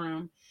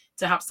classroom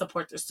to help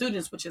support their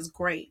students, which is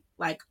great.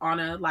 Like on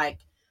a like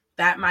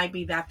that might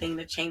be that thing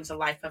that changed the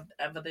life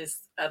of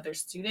this other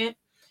student.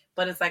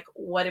 But it's like,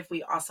 what if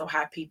we also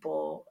have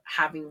people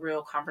having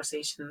real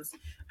conversations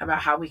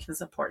about how we can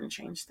support and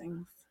change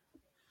things?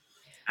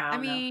 I I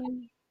don't know.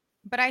 mean,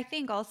 but I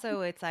think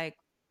also it's like,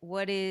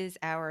 what is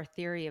our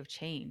theory of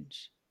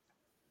change?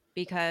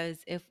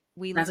 Because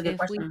That's a good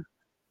if we question.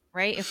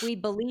 right, if we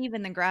believe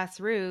in the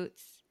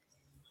grassroots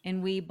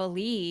and we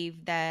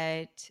believe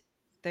that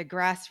the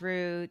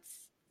grassroots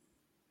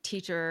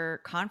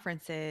teacher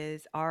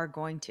conferences are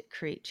going to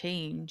create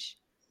change,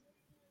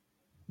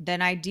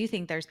 then I do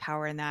think there's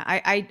power in that.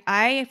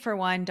 I for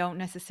one don't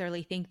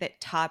necessarily think that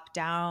top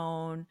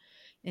down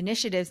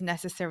initiatives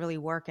necessarily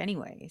work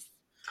anyways.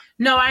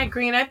 No, I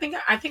agree, and I think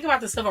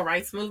about the civil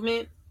rights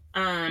movement,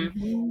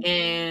 Mhm.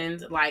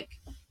 and like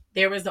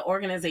there was the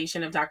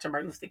organization of Dr.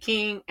 Martin Luther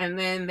King, and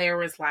then there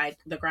was like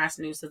the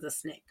grassroots of the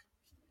SNCC,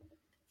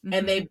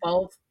 and Mhm. they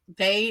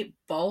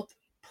both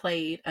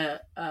played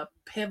a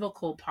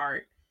pivotal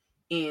part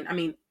in. I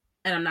mean,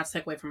 and I'm not to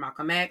take away from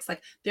Malcolm X.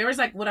 Like there was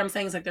like what I'm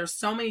saying is like there's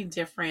so many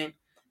different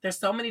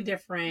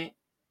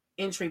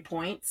entry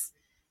points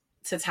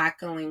to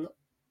tackling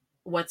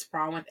what's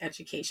wrong with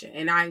education,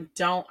 and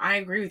I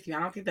agree with you. I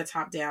don't think the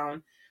top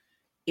down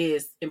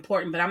is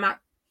important, but I'm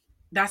not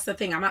that's the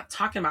thing. I'm not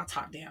talking about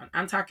top down.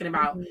 I'm talking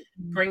about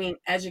Mhm. bringing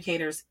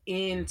educators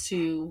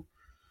into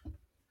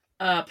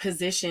a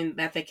position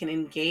that they can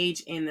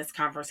engage in this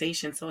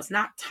conversation. So it's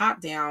not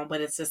top down, but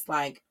it's just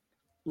like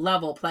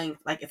level playing,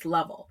 like it's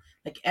level.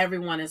 Like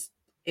everyone is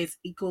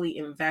equally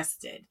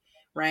invested,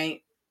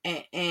 right?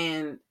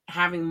 And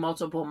having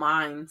multiple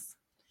minds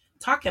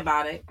talk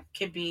about it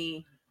could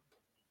be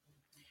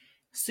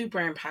super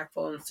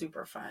impactful and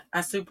super fun.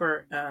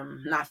 Super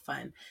not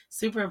fun,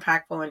 super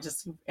impactful and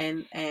just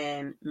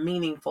and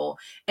meaningful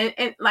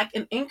and like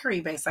an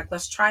inquiry based. Like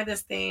let's try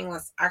this thing.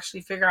 Let's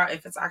actually figure out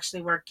if it's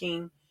actually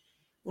working.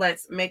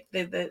 Let's make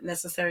the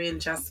necessary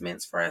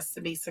adjustments for us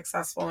to be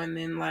successful, and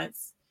then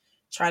let's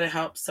try to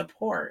help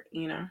support. I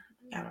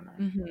don't know.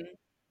 Mhm.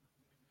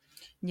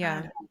 I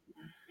Yeah. don't.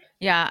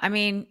 Yeah, I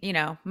mean,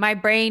 my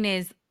brain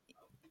is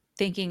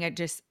thinking of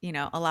just,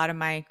 a lot of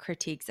my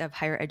critiques of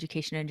higher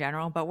education in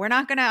general, but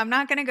I'm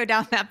not gonna go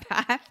down that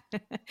path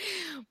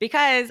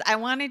because I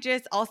want to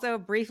just also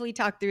briefly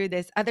talk through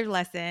this other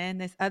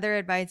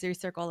advisory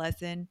circle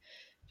lesson,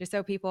 just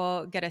so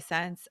people get a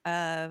sense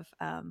of,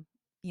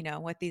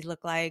 what these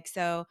look like.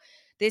 So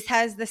this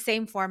has the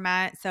same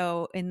format.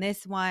 So in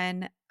this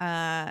one,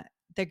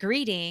 the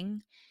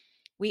greeting,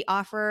 we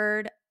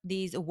offered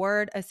these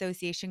word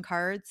association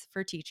cards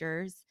for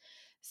teachers.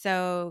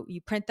 So you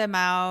print them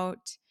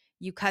out,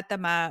 you cut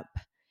them up,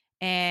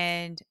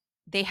 and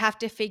they have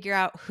to figure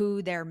out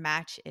who their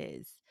match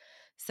is.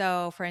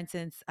 So, for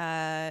instance,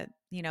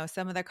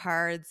 some of the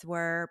cards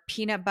were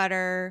peanut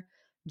butter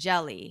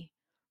jelly,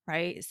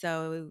 right?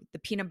 So the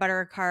peanut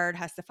butter card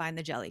has to find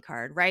the jelly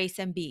card, rice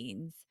and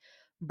beans,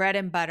 bread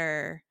and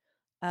butter.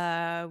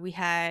 We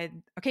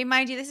had, okay,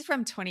 mind you, this is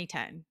from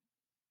 2010.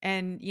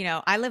 And,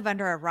 I live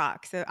under a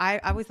rock, so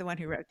I was the one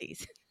who wrote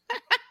these.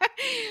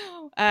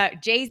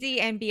 Jay-Z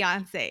and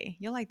Beyonce.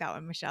 You'll like that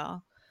one,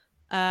 Michelle.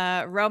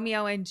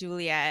 Romeo and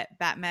Juliet,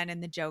 Batman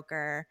and the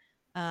Joker.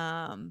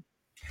 Um,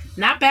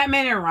 Not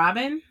Batman and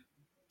Robin.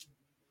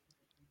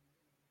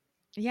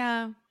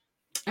 yeah.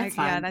 That's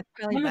Yeah, fine. that's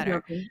probably I'm not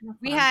better. joking. That's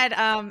We fine. had,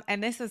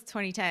 and this was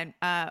 2010,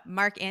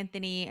 Mark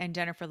Anthony and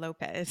Jennifer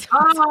Lopez.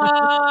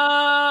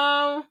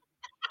 Oh,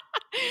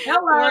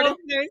 Word hello.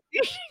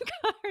 association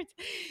cards.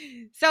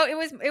 So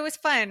it was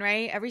fun,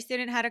 right? Every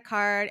student had a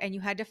card and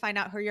you had to find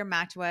out who your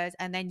match was,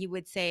 and then you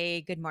would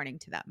say good morning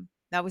to them.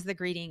 That was the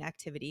greeting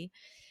activity.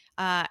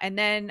 And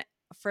then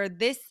for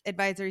this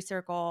advisory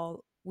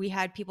circle, we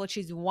had people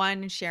choose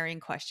one sharing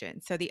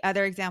question. So the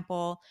other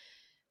example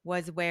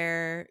was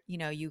where,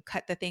 you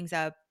cut the things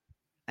up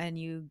and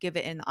you give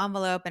it in the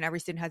envelope and every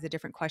student has a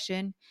different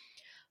question.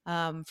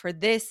 For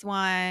this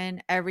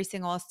one, every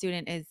single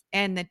student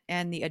and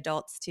the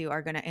adults too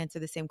are going to answer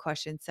the same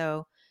question.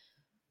 So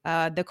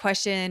the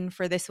question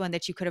for this one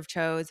that you could have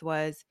chose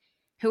was,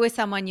 who is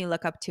someone you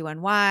look up to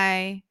and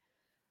why?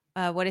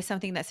 What is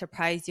something that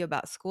surprised you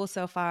about school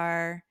so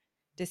far?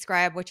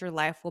 Describe what your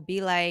life will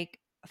be like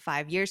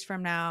 5 years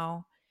from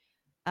now.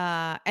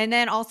 And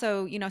then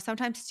also,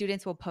 sometimes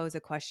students will pose a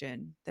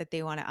question that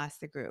they want to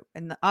ask the group.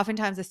 And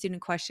oftentimes the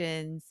student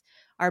questions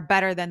are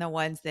better than the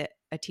ones that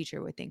a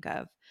teacher would think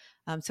of.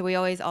 So we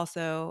always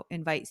also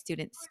invite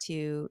students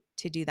to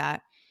do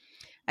that.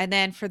 And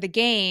then for the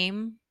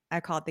game, I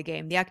call it the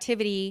game, the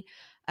activity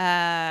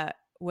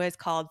was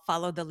called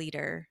Follow the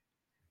Leader.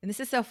 And this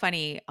is so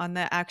funny. On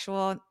the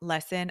actual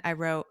lesson, I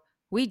wrote,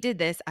 we did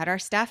this at our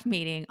staff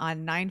meeting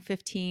on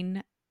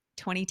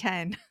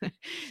 9/15/2010.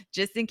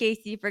 Just in case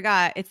you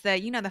forgot. It's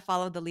the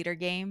Follow the Leader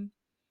game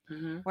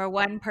Mm-hmm. where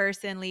one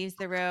person leaves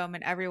the room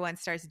and everyone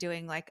starts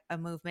doing like a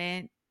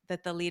movement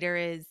that the leader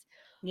is.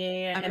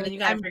 Yeah, I and mean, then you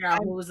got to figure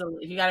out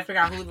you got to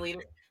figure out who the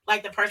leader,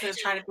 like the person is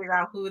trying to figure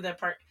out who the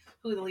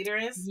leader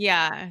is.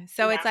 yeah.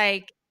 So Yeah, it's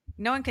like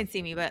no one can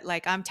see me, but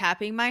like I'm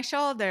tapping my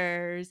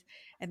shoulders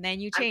and then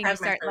you I'm change. You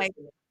typing my start like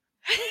first.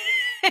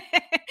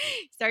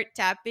 start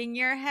tapping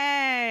your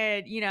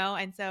head,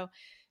 and so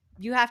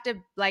you have to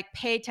like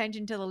pay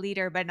attention to the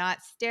leader but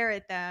not stare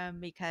at them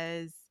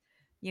because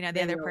the Then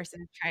other you'll,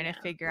 person is trying to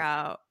yeah. figure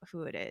out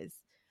who it is.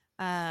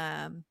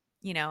 And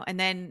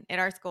then at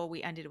our school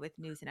we ended with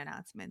news and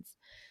announcements.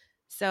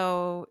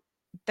 So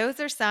those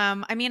are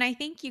some. I mean, I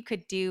think you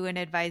could do an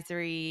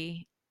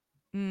advisory.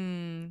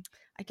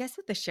 I guess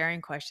with the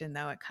sharing question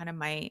though, it kind of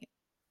might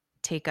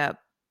take up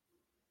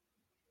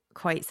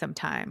quite some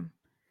time.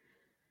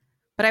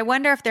 But I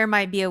wonder if there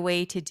might be a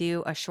way to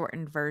do a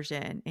shortened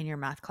version in your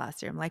math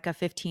classroom, like a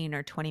 15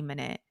 or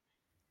 20-minute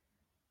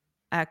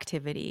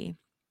activity.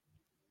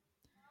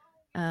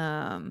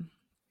 Um,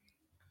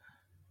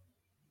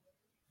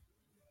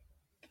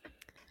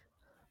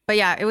 but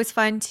yeah, it was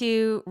fun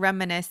to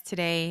reminisce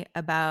today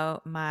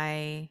about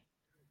my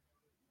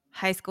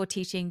high school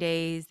teaching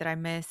days that I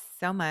miss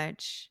so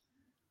much.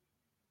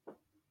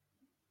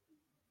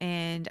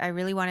 And I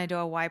really want to do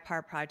a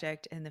YPAR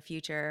project in the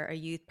future, a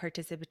youth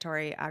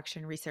participatory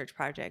action research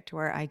project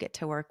where I get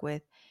to work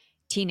with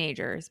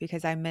teenagers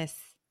because I miss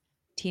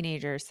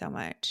teenagers so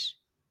much.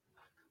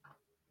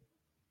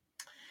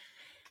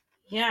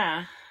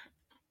 Yeah.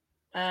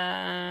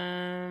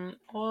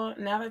 Well,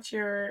 now that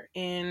you're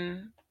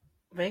in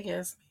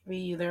Vegas,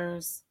 maybe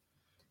there's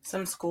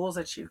some schools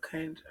that you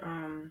could,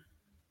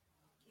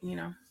 you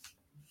know,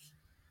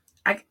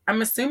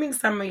 I'm assuming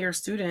some of your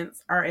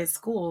students are at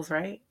schools,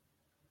 right?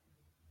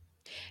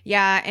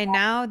 Yeah, and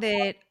now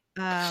that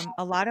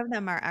a lot of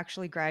them are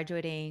actually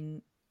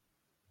graduating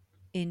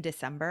in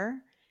December,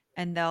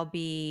 and they'll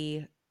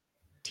be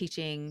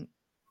teaching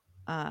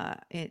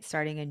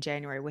starting in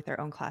January with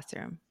their own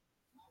classroom.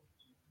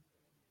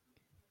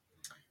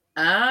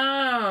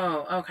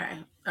 Oh,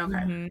 okay. Okay.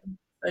 Mhm.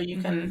 So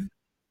you can,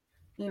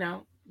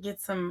 Mhm. get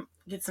some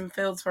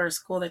fields for a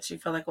school that you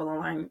feel like will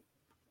align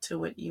to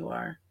what you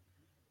are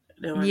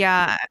doing.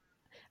 Yeah,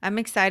 I'm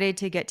excited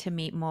to get to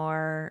meet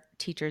more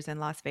teachers in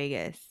Las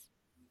Vegas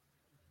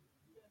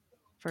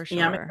for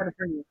Yeah, I'm sure. excited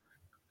for you.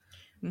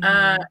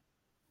 Uh, Mhm.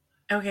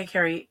 okay,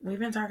 Carrie, we've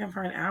been talking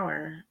for an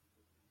hour.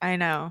 I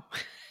know.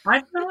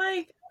 I feel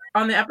like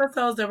on the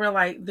episodes that were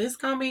like, this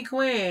gonna be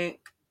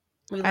quick,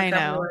 we I look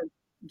up and know. we're like,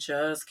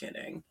 just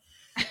kidding.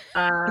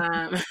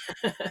 Um,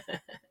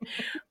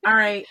 all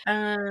right.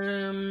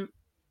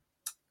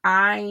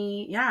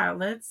 Yeah,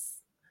 let's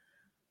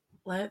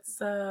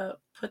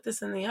put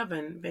this in the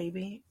oven,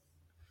 baby.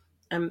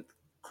 And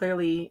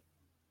clearly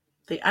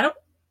I don't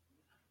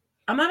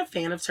I'm not a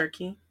fan of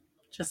turkey,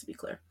 just to be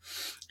clear.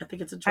 I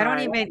think it's a I don't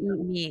dry. even eat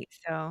meat,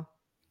 so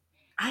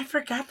I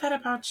forgot that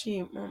about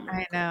you. Oh my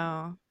I god.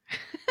 know.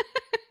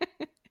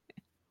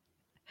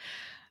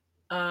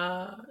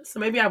 So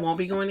maybe I won't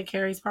be going to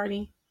Carrie's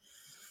party.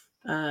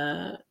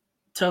 Uh,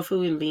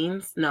 tofu and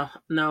beans. No,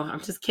 no, I'm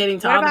just kidding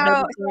to What all the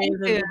about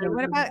vegetarians and seafood?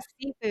 What vegans. about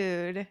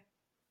seafood?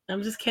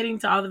 I'm just kidding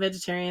to all the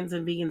vegetarians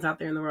and vegans out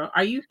there in the world.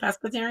 Are you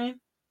pescatarian?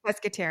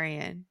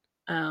 Pescatarian.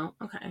 Oh,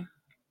 okay.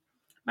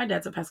 My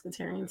dad's a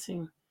pescatarian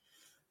too.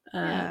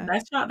 Yeah.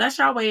 That's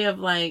y'all way of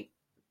like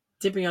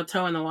dipping your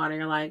toe in the water.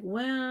 You're like,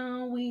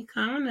 well, we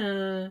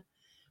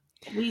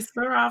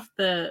spur off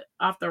the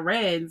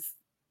reds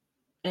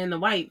and the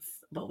whites,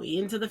 but we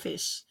into the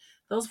fish.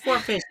 Those four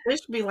fish. Fish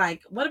be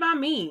like, what about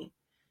me?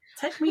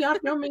 Take me off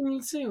your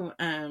menu too.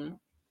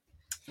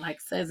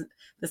 Like says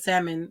the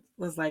salmon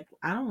was like,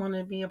 I don't want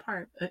to be a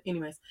part.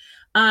 Anyways,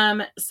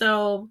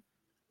 so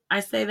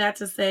I say that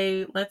to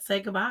say, let's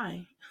say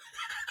goodbye.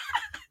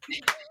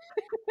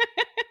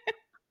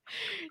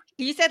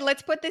 You said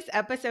let's put this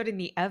episode in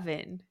the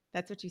oven.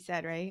 That's what you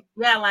said, right?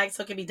 Yeah, like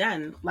so it can be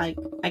done. Like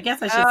I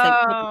guess I should say take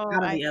it Oh,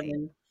 out of I the see.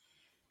 oven.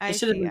 It I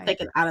should have see. been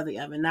taken out of the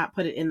oven, not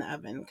put it in the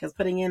oven, because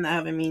putting it in the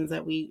oven means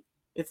that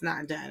it's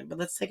not done. But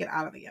let's take it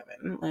out of the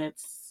oven.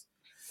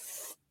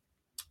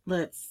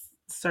 Let's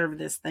serve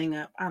this thing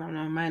up. I don't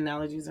know. My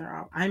analogies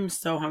are off. I'm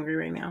so hungry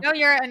right now. No,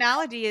 your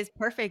analogy is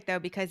perfect though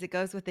because it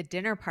goes with the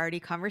dinner party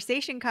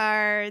conversation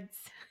cards.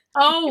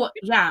 Oh,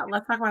 yeah.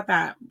 Let's talk about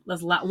that.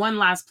 One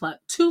last plug.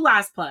 Two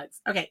last plugs.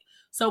 Okay.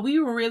 So we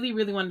really,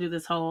 really want to do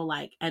this whole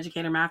like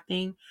educator math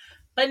thing,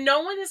 but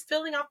no one is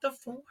filling out the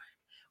form.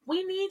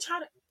 We need y'all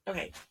to.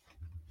 Okay.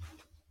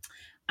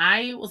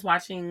 I was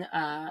watching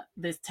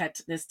this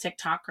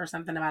TikTok or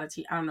something about a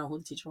teacher. I don't know who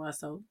the teacher was,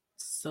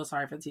 so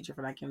sorry for the teacher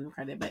for not giving them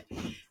credit, but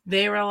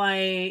they were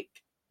like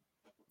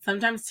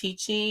sometimes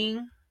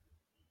teaching.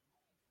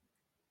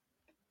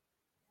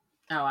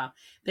 Oh wow.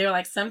 They were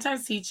like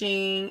sometimes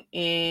teaching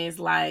is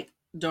like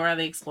Dora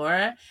the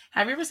Explorer.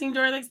 Have you ever seen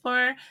Dora the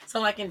Explorer? So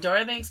like in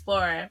Dora the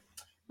Explorer,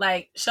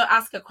 like she'll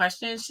ask a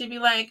question, she'd be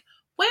like,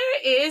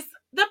 "Where is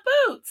the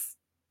boots?"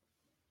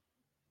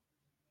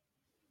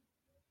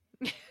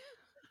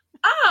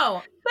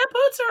 Oh, the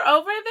boots are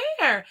over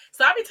there.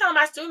 So I'll be telling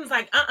my students,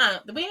 like,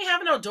 we ain't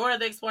having no Dora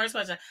the Explorer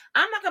question.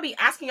 I'm not gonna be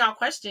asking y'all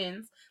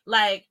questions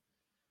like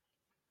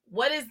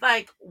what is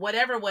like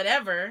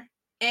whatever,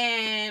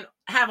 and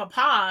have a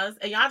pause,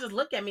 and y'all just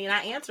look at me and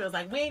I answer. It's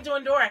like we ain't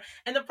doing Dora.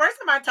 And the first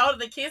time I told it,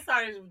 the kids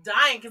started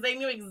dying because they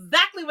knew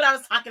exactly what I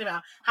was talking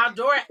about. How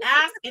Dora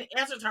asked and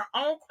answers her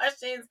own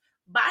questions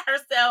by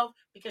herself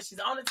because she's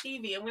on the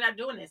TV, and we're not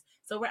doing this.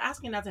 So we're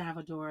asking not to have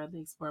a Dora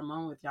the Explorer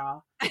moment with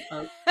y'all.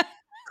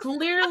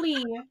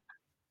 Clearly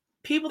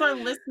people are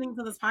listening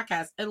to this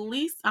podcast, at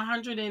least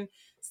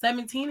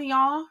 117 of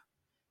y'all.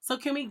 So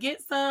can we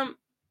get some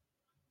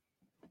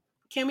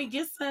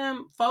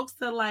folks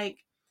to like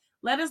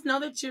let us know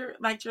that you're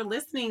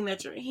listening,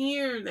 that you're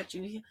here, that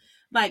you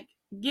like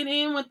get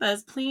in with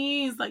us,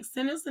 please. Like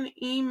send us an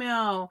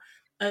email,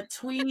 a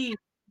tweet,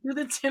 do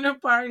the dinner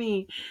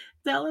party,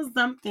 tell us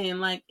something.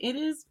 Like it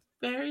is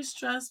very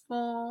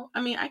stressful. I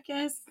mean, I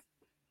guess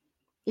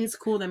it's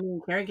cool that me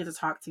and Carrie get to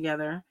talk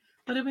together,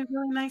 but it'd be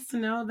really nice to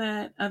know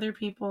that other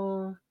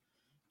people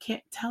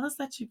can tell us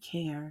that you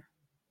care.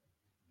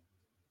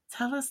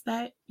 Tell us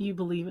that you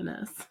believe in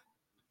us.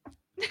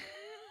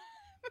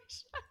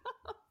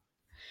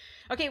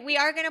 Okay, we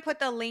are going to put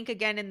the link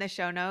again in the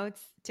show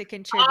notes to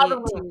All the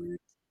contribute links. to And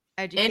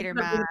Educator the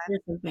Math. Rita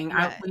Pearson thing.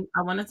 Yes.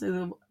 I wanted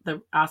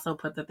to also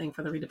put the thing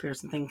for the Rita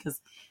Pearson thing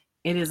because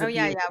it is Oh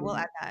yeah, we'll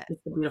add that.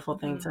 it's a beautiful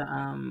thing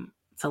Mhm.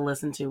 to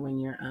listen to when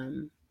you're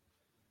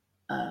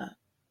uh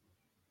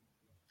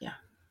yeah,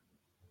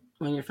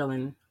 when you're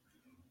feeling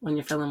what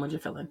you're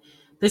feeling.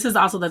 This is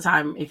also the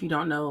time, if you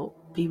don't know,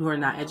 people who are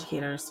not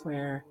educators,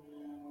 where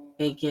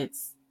it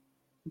gets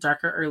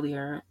darker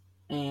earlier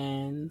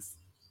and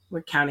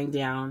we're counting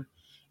down,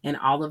 and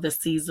all of the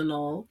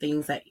seasonal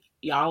things that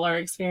y'all are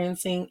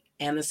experiencing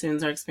and the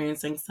students are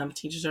experiencing, some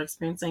teachers are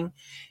experiencing,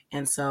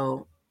 and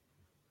so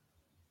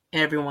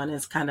everyone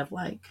is kind of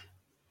like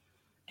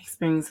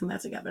experiencing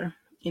that together.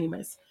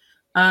 Anyways,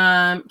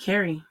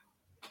 Carrie,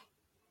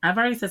 I've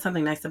already said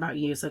something nice about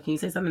you, so can you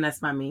say something nice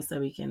about me so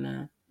we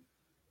can?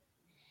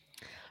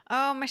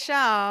 Oh,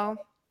 Michelle,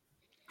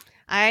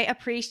 I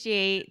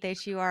appreciate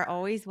that you are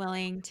always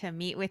willing to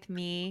meet with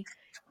me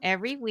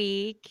every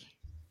week,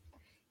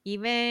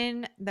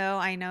 even though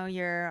I know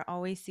you're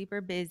always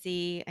super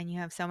busy and you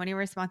have so many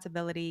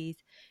responsibilities.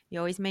 You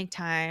always make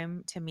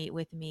time to meet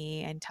with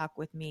me and talk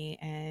with me,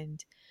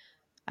 and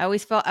I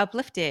always feel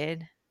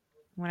uplifted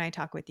when I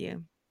talk with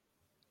you.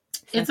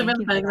 So It's a thank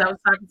really you for funny because I that. was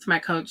talking to my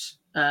coach,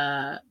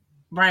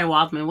 Brian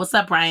Waldman. What's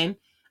up, Brian?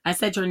 I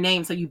said your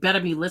name, so you better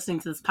be listening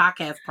to this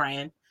podcast,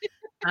 Brian.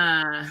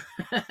 Uh,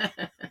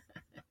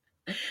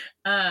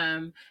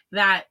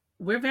 that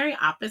we're very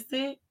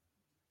opposite.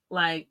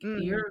 Like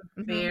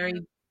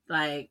Mhm.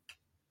 like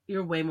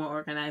you're way more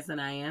organized than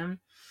I am.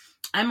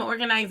 I'm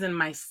organized in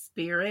my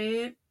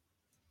spirit,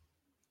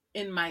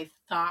 in my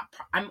thought.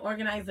 I'm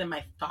organized in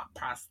my thought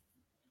process.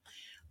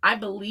 I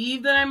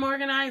believe that I'm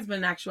organized, but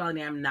in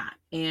actuality, I'm not.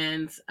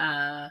 And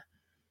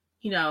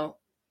you know,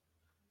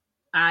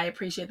 I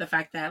appreciate the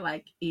fact that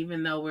like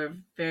even though we're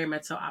very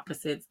much so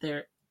opposites,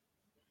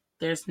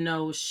 there's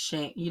no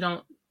shame. You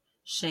don't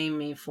shame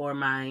me for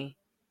my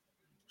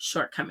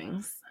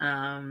shortcomings.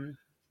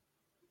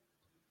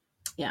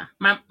 Yeah,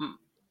 my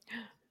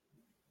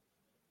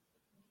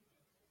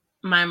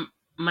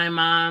my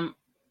mom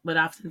would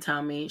often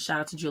tell me, shout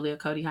out to Julia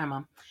Cody, hi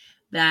mom,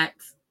 that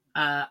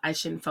I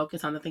shouldn't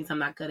focus on the things I'm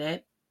not good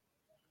at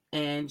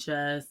and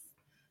just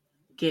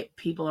get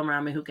people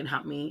around me who can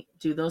help me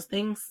do those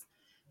things.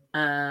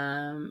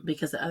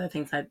 Because the other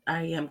things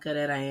I am good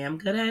at, I am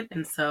good at.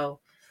 And so,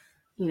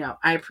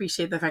 I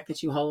appreciate the fact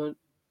that you hold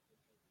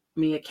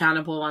me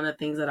accountable on the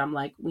things that I'm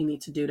like, we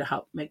need to do to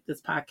help make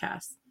this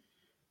podcast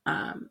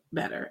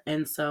better.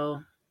 And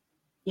so,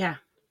 yeah,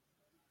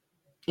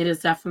 it is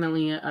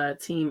definitely a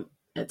team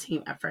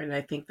effort. And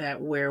I think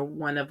that where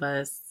one of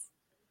us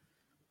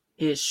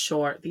is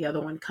short, the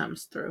other one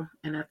comes through.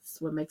 And that's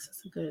what makes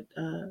us a good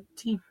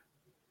team.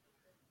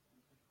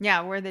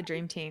 Yeah, we're the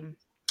dream team.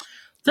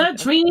 The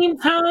dream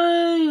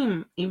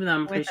time. Even though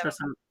I'm with pretty sure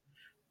some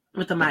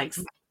with the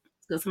mics.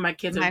 Because my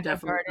kids are Michael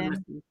definitely Jordan.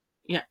 listening.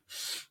 Yeah.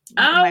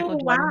 Michael Oh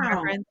Jordan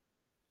wow. reference.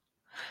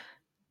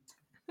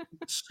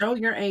 Show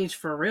your age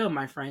for real,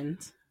 my friend.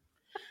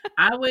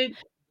 I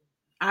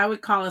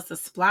would call us the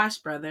Splash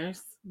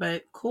Brothers,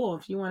 but cool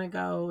if you want to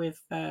go with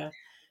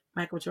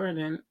Michael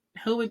Jordan.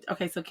 Who would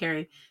okay, so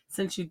Carrie,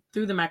 since you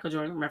threw the Michael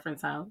Jordan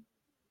reference out,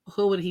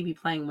 who would he be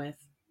playing with?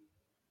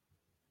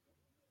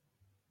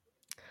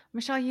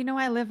 Michelle, you know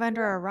I live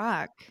under a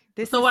rock.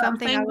 This So is what I'm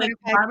something I saying, would like,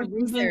 have had why to would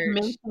you didn't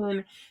research.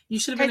 mention? You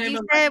should have been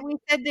Because able to, like, we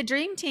said the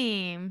dream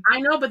team. I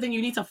know, but then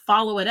you need to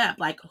follow it up.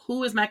 Like,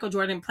 who is Michael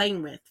Jordan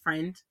playing with,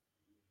 friend?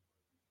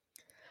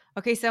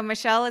 Okay, so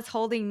Michelle is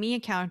holding me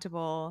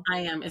accountable I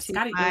am. It's to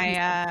Scotty. It would be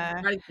my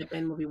Scottie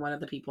Pippen would be one of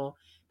the people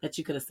that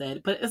you could have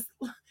said, but it's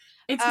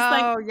just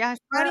like, oh yeah,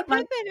 Scottie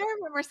like, Pippen. I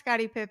remember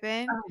Scottie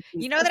Pippen. oh,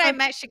 You geez. know that It's I like,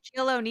 met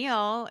Shaquille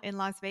O'Neal in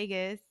Las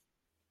Vegas.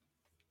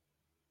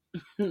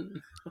 Still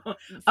not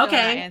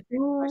okay,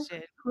 answering the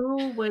question.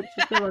 who would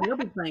Shaquille O'Neal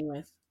be playing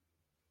with?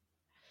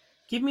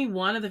 Give me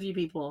one of the few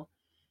people.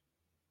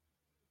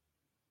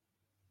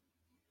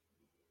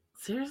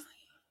 Seriously,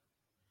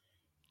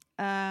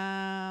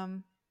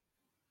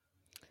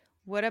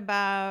 What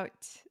about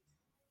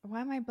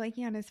why am I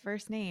blanking on his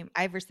first name?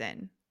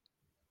 Iverson.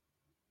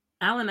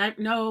 Alan.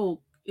 No,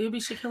 it would be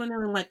Shaquille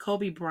O'Neal and like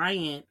Kobe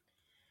Bryant.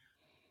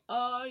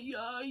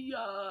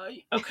 Yeah.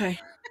 Okay,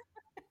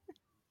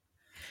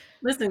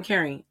 listen,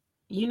 Carrie.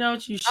 You know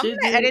what you I'm should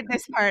gonna do? edit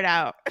this part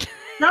out.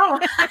 No,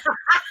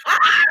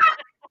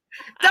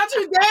 don't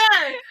you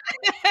dare!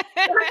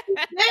 Don't you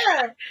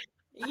dare!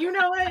 You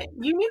know what?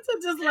 You need to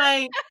just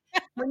like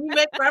when you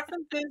make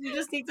references, you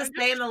just need to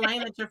stay in the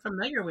lane that you're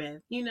familiar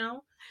with. You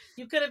know,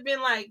 you could have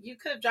been like you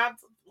could have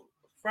dropped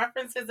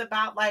references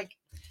about like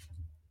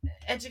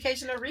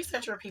educational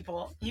researcher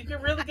people. You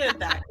could really good at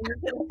that. You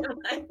could have been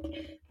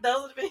like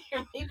those would have been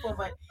your people,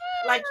 but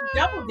like you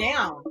double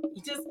down.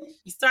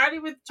 You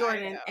started with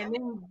Jordan and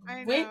then you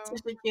I went know.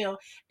 to Shaquille.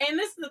 And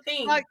this is the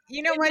thing. Well,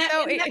 you know what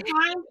though? In that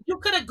time, you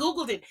could have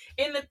Googled it.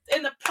 In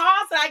the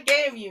pause that I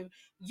gave you,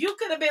 you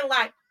could have been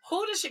like,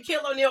 who did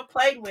Shaquille O'Neal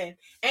played with?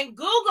 And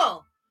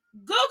Google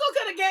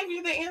could have gave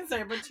you the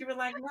answer, but you were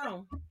like,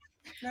 no.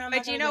 No, I'm not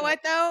But you gonna know do it.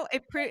 what though?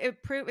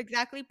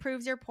 It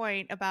proves your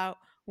point about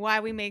why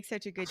we make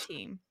such a good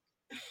team.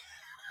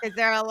 Because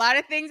there are a lot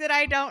of things that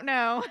I don't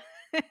know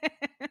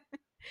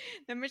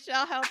that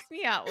Michelle helps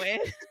me out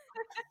with.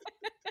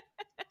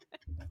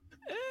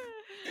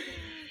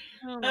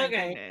 Oh my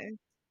Okay.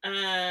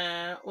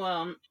 goodness.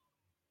 Well,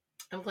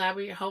 I'm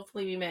glad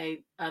hopefully we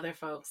made other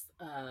folks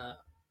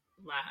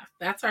laugh.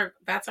 That's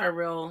our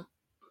real,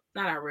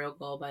 not our real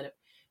goal, but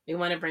we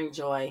want to bring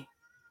joy.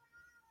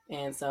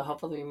 And so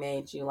hopefully we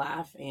made you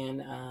laugh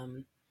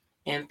and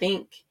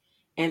think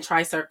and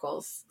try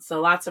circles. So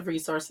lots of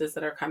resources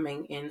that are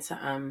coming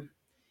into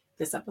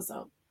this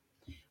episode.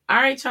 All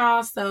right,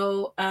 y'all.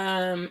 So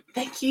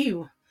thank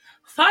you.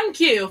 Thank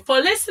you for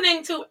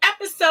listening to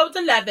episode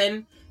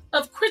 11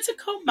 of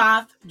Critical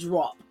Math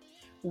Drop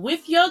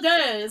with your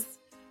girls,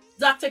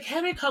 Dr.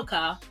 Carrie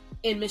Coca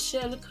and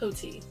Michelle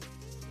Cote.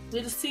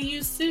 We'll see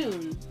you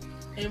soon.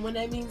 And when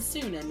I mean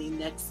soon, I mean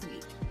next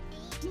week.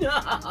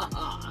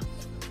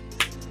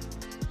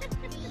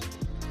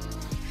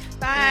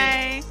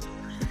 Bye.